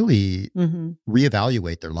to really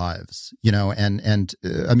reevaluate their lives, and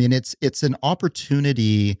I mean, it's an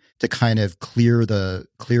opportunity to kind of clear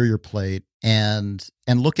your plate and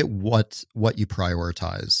look at what you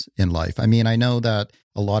prioritize in life. I mean, I know that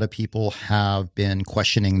a lot of people have been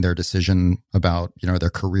questioning their decision about, their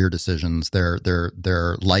career decisions, their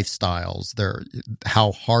lifestyles,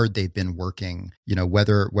 how hard they've been working,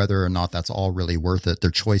 whether or not that's all really worth it,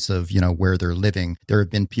 their choice of, where they're living. There have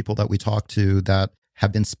been people that we talked to that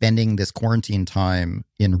have been spending this quarantine time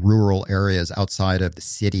in rural areas outside of the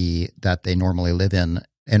city that they normally live in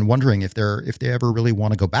and wondering if they ever really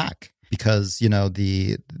want to go back. Because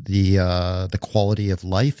the quality of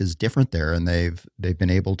life is different there, and they've been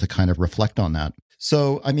able to kind of reflect on that.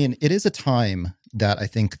 So I mean, it is a time that I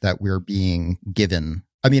think that we're being given.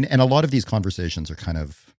 I mean, and a lot of these conversations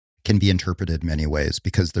can be interpreted many ways,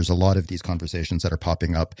 because there's a lot of these conversations that are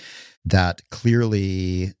popping up that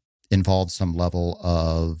clearly involve some level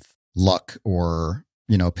of luck or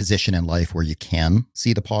position in life where you can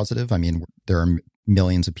see the positive. I mean, there are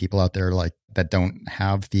millions of people out there that don't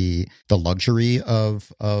have the luxury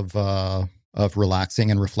of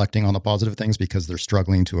relaxing and reflecting on the positive things because they're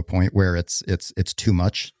struggling to a point where it's too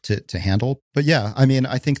much to handle. But yeah, I mean,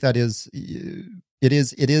 I think that it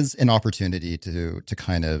is an opportunity to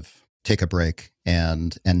kind of take a break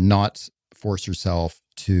and not force yourself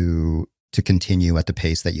to continue at the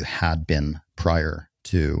pace that you had been prior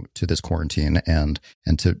to this quarantine and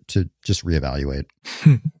to just reevaluate.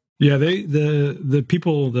 Yeah, the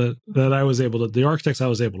people that I was the architects I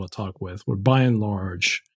was able to talk with were by and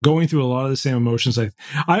large going through a lot of the same emotions.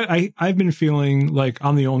 I've been feeling like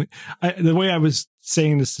I'm the only. The way I was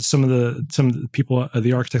saying this to some of the people,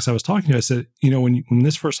 the architects I was talking to, I said, when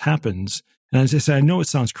this first happens, and I just said, I know it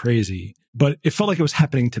sounds crazy, but it felt like it was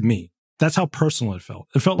happening to me. That's how personal it felt.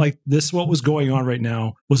 It felt like what was going on right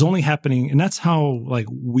now was only happening. And that's how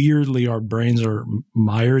weirdly our brains are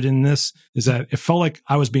mired in this, is that it felt like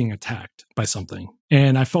I was being attacked by something.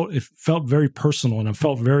 And it felt very personal, and it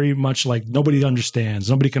felt very much like nobody understands,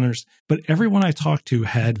 nobody can understand. But everyone I talked to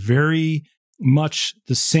had very much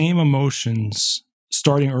the same emotions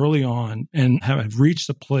starting early on and have reached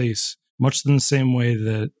a place much in the same way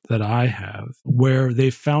that I have, where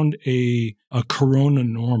they found a corona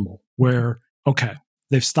normal. Where, okay,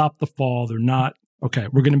 they've stopped the fall. They're not, okay,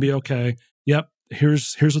 we're going to be okay. Yep,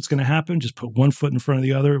 here's what's going to happen. Just put one foot in front of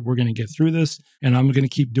the other. We're going to get through this, and I'm going to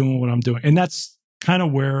keep doing what I'm doing. And that's kind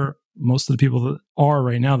of where most of the people that are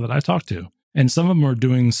right now that I talk to. And some of them are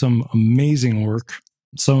doing some amazing work.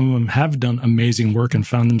 Some of them have done amazing work and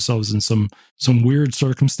found themselves in some weird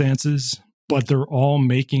circumstances, but they're all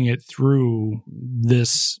making it through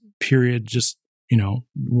this period, just,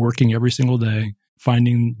 working every single day,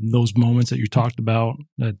 finding those moments that you talked about,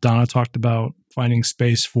 that Donna talked about, finding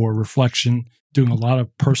space for reflection, doing a lot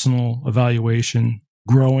of personal evaluation,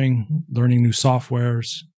 growing, learning new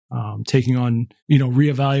softwares, taking on,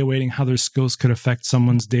 reevaluating how their skills could affect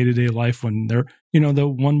someone's day-to-day life when they're, the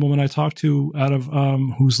one woman I talked to out of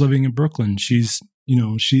who's living in Brooklyn, she's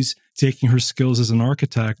taking her skills as an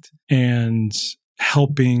architect and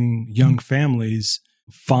helping young families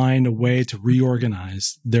find a way to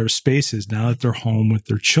reorganize their spaces now that they're home with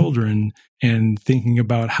their children, and thinking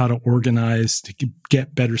about how to organize to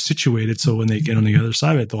get better situated. So when they get on the other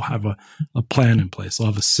side of it, they'll have a plan in place. They'll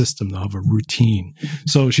have a system. They'll have a routine.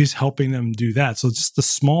 So she's helping them do that. So it's just the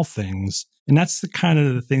small things. And that's the kind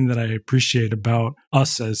of the thing that I appreciate about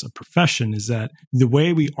us as a profession, is that the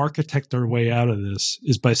way we architect our way out of this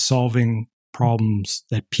is by solving problems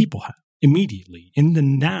that people have immediately, in the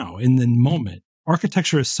now, in the moment.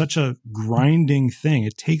 Architecture is such a grinding thing.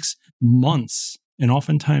 It takes months and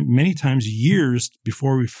oftentimes, many times, years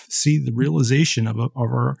before we see the realization of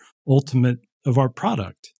our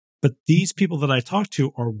product. But these people that I talk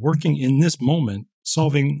to are working in this moment,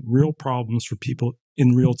 solving real problems for people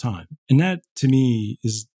in real time. And that to me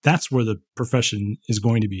that's where the profession is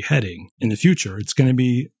going to be heading in the future. It's going to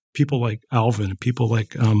be people like Alvin and people like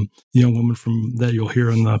the young woman that you'll hear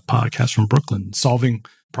in the podcast from Brooklyn, solving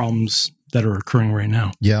problems that are occurring right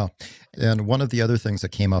now. Yeah. And one of the other things that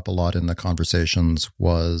came up a lot in the conversations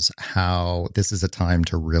was how this is a time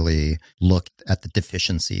to really look at the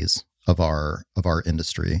deficiencies of our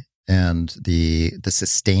industry and the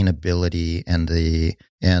sustainability and the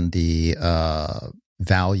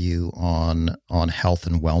value on health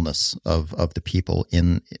and wellness of the people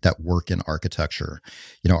that work in architecture.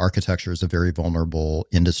 Architecture is a very vulnerable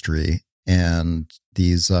industry, and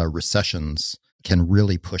these recessions can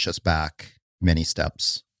really push us back many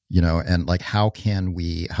steps. And like how can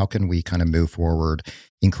we kind of move forward,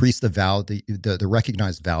 increase the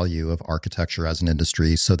recognized value of architecture as an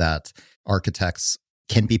industry, so that architects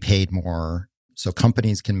can be paid more, so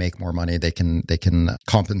companies can make more money, they can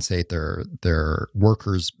compensate their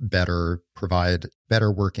workers better, provide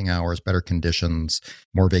better working hours, better conditions,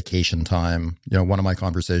 more vacation time. One of my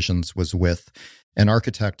conversations was with an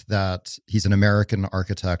architect he's an American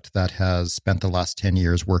architect that has spent the last 10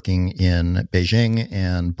 years working in Beijing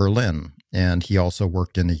and Berlin. And he also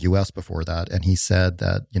worked in the US before that. And he said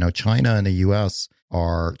that, China and the US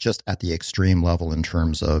are just at the extreme level in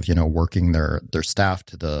terms of, working their staff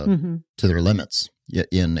to their limits.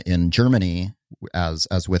 In Germany, as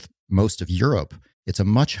with most of Europe, it's a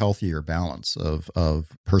much healthier balance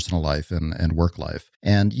of personal life and work life.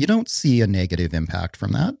 And you don't see a negative impact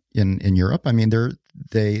from that in Europe. I mean,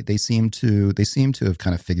 they seem to have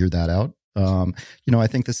kind of figured that out. I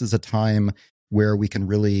think this is a time where we can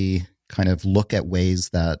really kind of look at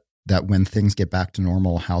ways that when things get back to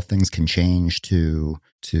normal, how things can change to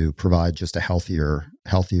provide just a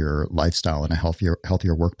healthier lifestyle and a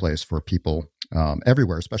healthier workplace for people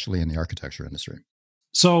everywhere, especially in the architecture industry.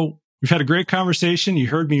 So we've had a great conversation. You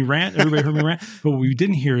heard me rant. Everybody heard me rant. But what we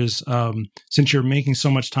didn't hear is, since you're making so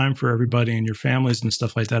much time for everybody and your families and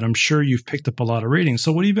stuff like that, I'm sure you've picked up a lot of reading.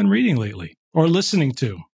 So what have you been reading lately or listening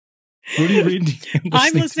to? What are you reading?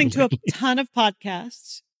 I'm listening to a ton of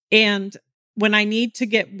podcasts. And when I need to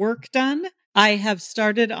get work done, I have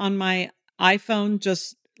started on my iPhone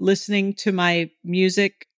just listening to my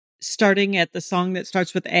music, starting at the song that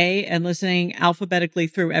starts with A and listening alphabetically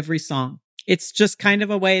through every song. It's just kind of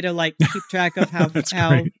a way to like keep track of how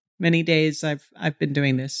many days I've been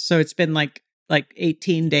doing this. So it's been like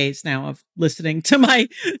 18 days now of listening to my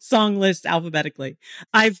song list alphabetically.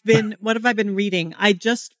 What have I been reading? I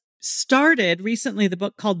just started recently the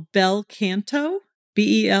book called Bel Canto,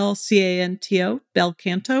 Belcanto, Bel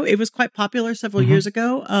Canto. It was quite popular several years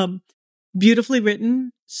ago. Beautifully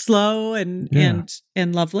written, slow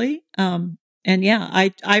and lovely.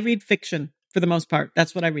 I read fiction. For the most part,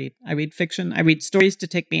 that's what I read. I read fiction. I read stories to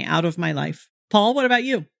take me out of my life. Paul, what about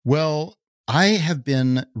you? Well, I have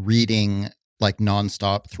been reading like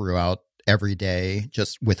nonstop throughout every day,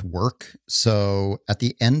 just with work. So at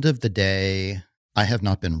the end of the day, I have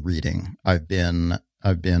not been reading. I've been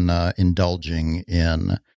indulging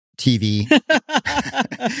in TV,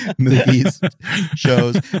 movies,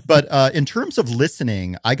 shows. But in terms of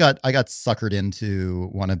listening, I got suckered into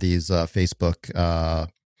one of these Facebook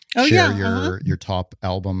your top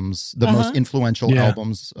albums, the most influential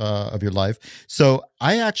albums of your life. So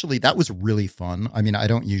that was really fun. I mean, I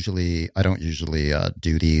don't usually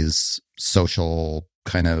do these social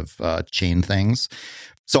kind of chain things.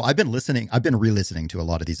 So I've been re-listening to a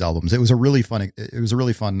lot of these albums. It was a really fun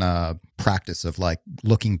practice of like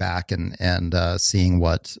looking back and seeing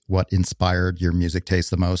what inspired your music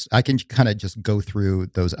taste the most. I can kind of just go through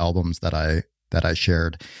those albums that I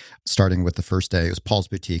shared, starting with the first day. It was Paul's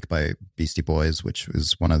Boutique by Beastie Boys, which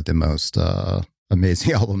was one of the most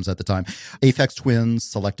amazing albums at the time. Aphex Twins,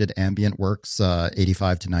 Selected Ambient Works,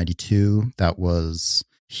 85 to 92. That was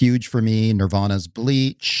huge for me. Nirvana's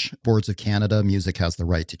Bleach, Boards of Canada, Music Has the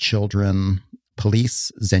Right to Children, Police,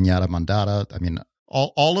 Zenyatta Mandata. I mean,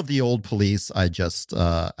 all of the old Police, I just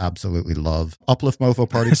absolutely love. Uplift Mofo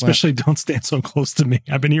Party Especially Don't Stand So Close to Me.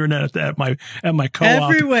 I've been hearing that at my co-op.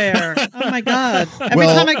 Everywhere. Oh my God. Every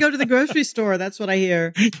time I go to the grocery store, that's what I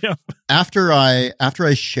hear. Yeah. After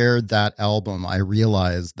I shared that album, I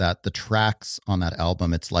realized that the tracks on that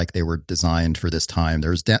album, it's like they were designed for this time.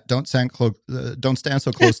 There's Don't Stand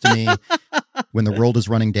So Close to Me. When the world is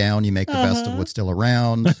running down, you make the best of what's still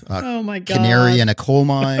around. Oh my God. Canary in a coal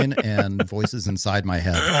mine and Voices Inside My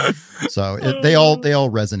Head. So they all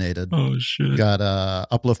resonated. Oh shit. Got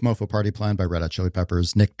Uplift Mofo Party Plan by Red Hot Chili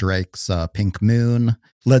Peppers, Nick Drake's Pink Moon,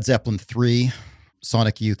 Led Zeppelin 3,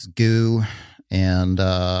 Sonic Youth's Goo, and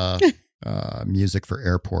Music for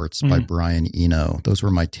Airports by Brian Eno. Those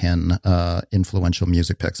were my 10 influential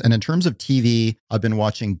music picks. And in terms of TV, I've been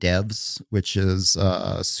watching Devs, which is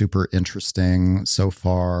super interesting so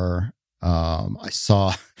far. I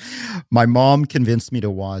saw my mom convinced me to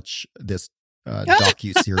watch this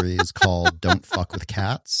docu-series called Don't Fuck with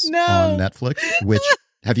Cats on Netflix, which,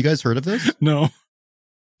 have you guys heard of this? No.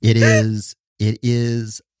 It is,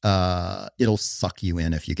 it'll suck you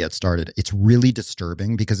in if you get started. It's really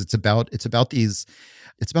disturbing because it's about these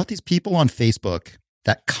people on Facebook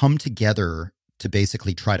that come together to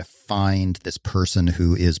basically try to find this person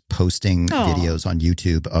who is posting videos on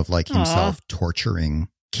YouTube of like himself torturing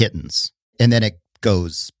kittens. And then it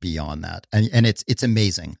goes beyond that. And it's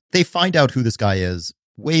amazing. They find out who this guy is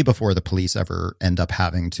way before the police ever end up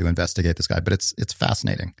having to investigate this guy, but it's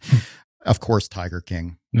fascinating. Of course, Tiger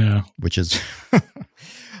King. Yeah. Which is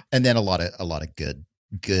and then a lot of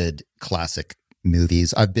good classic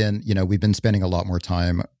movies. We've been spending a lot more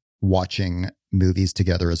time watching movies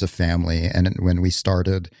together as a family. And when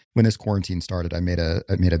this quarantine started, I made a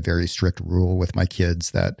very strict rule with my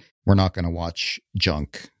kids that we're not going to watch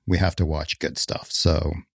junk. We have to watch good stuff.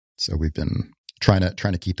 So we've been trying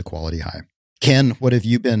to keep the quality high. Ken, what have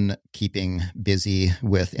you been keeping busy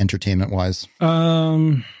with entertainment wise?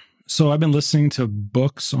 So I've been listening to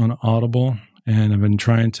books on Audible, and I've been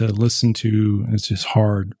trying to listen to, it's just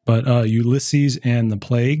hard, but Ulysses and the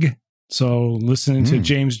Plague. So listening to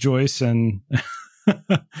James Joyce and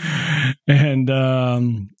and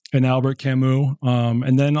Albert Camus.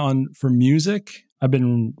 And then for music,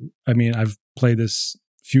 I've played this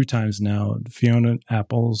a few times now. Fiona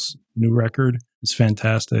Apple's new record is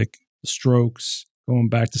fantastic. The Strokes, going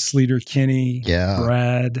back to Sleater Kinney,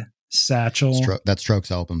 Brad, Satchel. That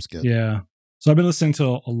Strokes album's good. Yeah. So I've been listening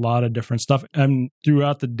to a lot of different stuff. And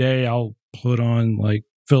throughout the day, I'll put on like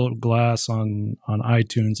Philip Glass on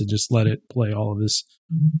iTunes and just let it play all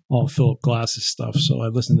Philip Glass's stuff. So I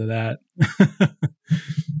listen to that.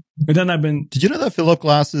 And then Did you know that Philip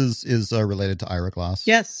Glass is related to Ira Glass?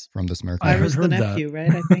 Yes. From This American Life. Ira's the nephew,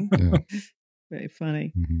 right? I think. Yeah. Very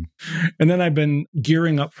funny. Mm-hmm. And then I've been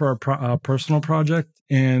gearing up for a personal project,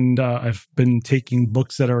 and I've been taking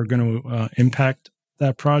books that are going to impact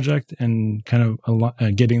that project and kind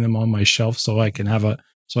of getting them on my shelf so I can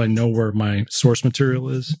so I know where my source material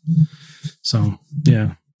is. So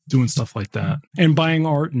yeah, doing stuff like that and buying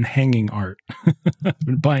art and hanging art. I've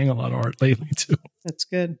been buying a lot of art lately too. That's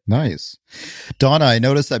good. Nice. Donna, I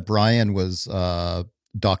noticed that Brian was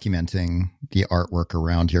documenting the artwork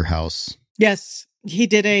around your house. Yes, he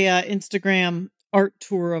did a Instagram art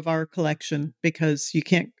tour of our collection because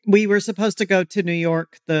we were supposed to go to New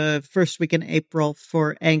York the first week in April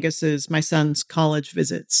for my son's college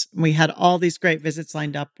visits. We had all these great visits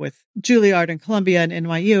lined up with Juilliard and Columbia and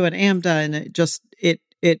NYU and AMDA, and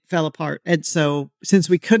it fell apart. And so since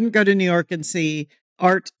we couldn't go to New York and see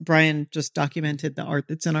art, Brian just documented the art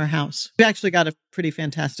that's in our house. We actually got a pretty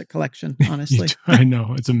fantastic collection, honestly. I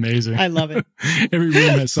know. It's amazing. I love it. Every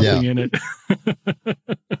room has something in it.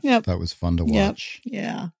 Yep. That was fun to watch. Yep.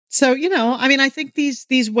 Yeah. So, I think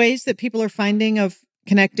these ways that people are finding of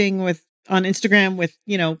connecting on Instagram with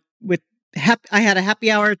I had a happy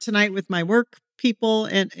hour tonight with my work people,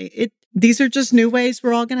 and these are just new ways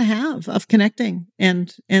we're all going to have of connecting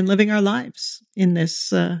and living our lives in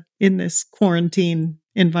this quarantine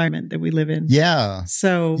environment that we live in. Yeah.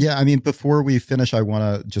 So yeah, before we finish, I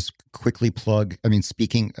want to just quickly plug.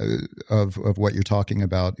 Speaking of what you're talking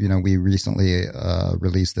about, we recently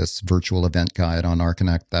released this virtual event guide on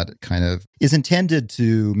Archinect that kind of is intended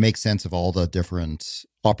to make sense of all the different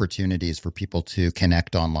opportunities for people to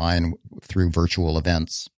connect online through virtual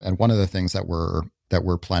events. And one of the things that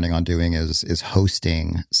we're planning on doing is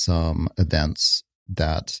hosting some events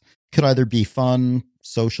that could either be fun,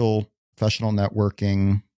 social, professional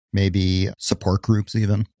networking, maybe support groups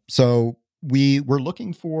even. So we're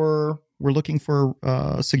looking for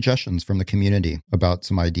suggestions from the community about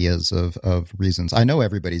some ideas of reasons. I know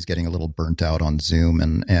everybody's getting a little burnt out on Zoom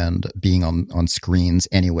and being on screens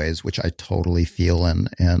anyways, which I totally feel and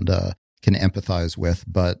can empathize with.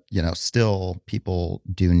 But still people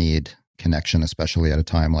do need connection, especially at a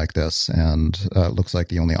time like this. And it looks like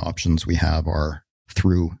the only options we have are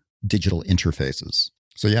through digital interfaces.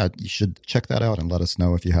 So yeah, you should check that out and let us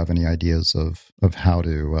know if you have any ideas of how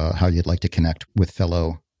you'd like to connect with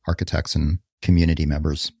fellow architects and community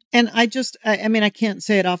members. And I can't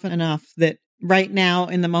say it often enough that right now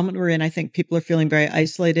in the moment we're in, I think people are feeling very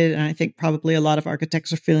isolated. And I think probably a lot of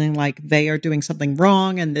architects are feeling like they are doing something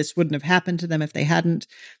wrong and this wouldn't have happened to them if they hadn't.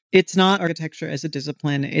 It's not architecture as a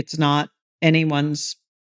discipline. It's not anyone's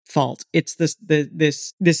fault. It's this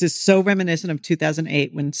is so reminiscent of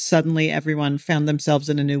 2008 when suddenly everyone found themselves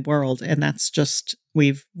in a new world. And that's just,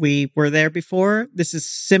 we were there before. This is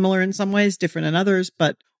similar in some ways, different in others,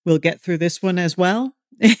 but we'll get through this one as well.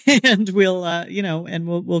 And we'll,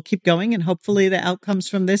 we'll keep going. And hopefully the outcomes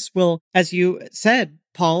from this will, as you said,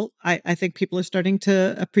 Paul, I think people are starting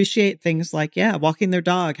to appreciate things like, walking their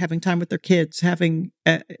dog, having time with their kids, having,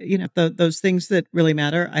 those things that really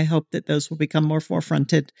matter. I hope that those will become more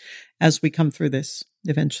forefronted as we come through this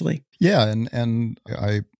eventually. Yeah. And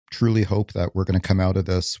I truly hope that we're going to come out of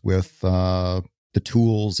this with the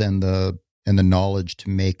tools and the knowledge to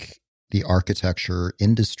make the architecture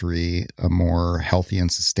industry a more healthy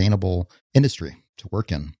and sustainable industry to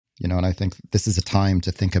work in. And I think this is a time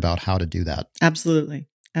to think about how to do that. Absolutely.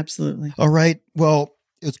 Absolutely. All right. Well,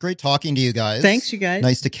 it was great talking to you guys. Thanks, you guys.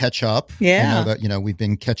 Nice to catch up. Yeah. I know that, we've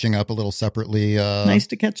been catching up a little separately. Nice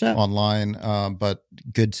to catch up online. But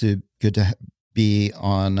good to be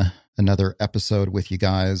on another episode with you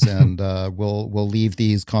guys. And we'll leave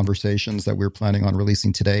these conversations that we're planning on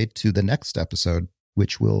releasing today to the next episode,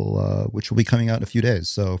 which will be coming out in a few days.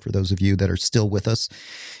 So for those of you that are still with us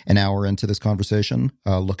an hour into this conversation,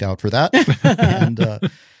 look out for that. And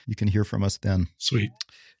you can hear from us then. Sweet.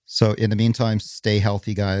 So in the meantime, stay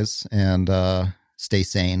healthy, guys, and stay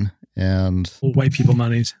sane. And white people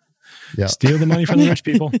monies. Yeah. Steal the money from the rich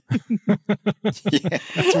people. Yeah,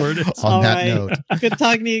 that's where it is. On that note. Good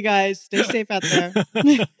talking to you guys. Stay safe out there.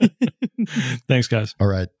 Thanks, guys. All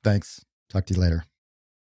right. Thanks. Talk to you later.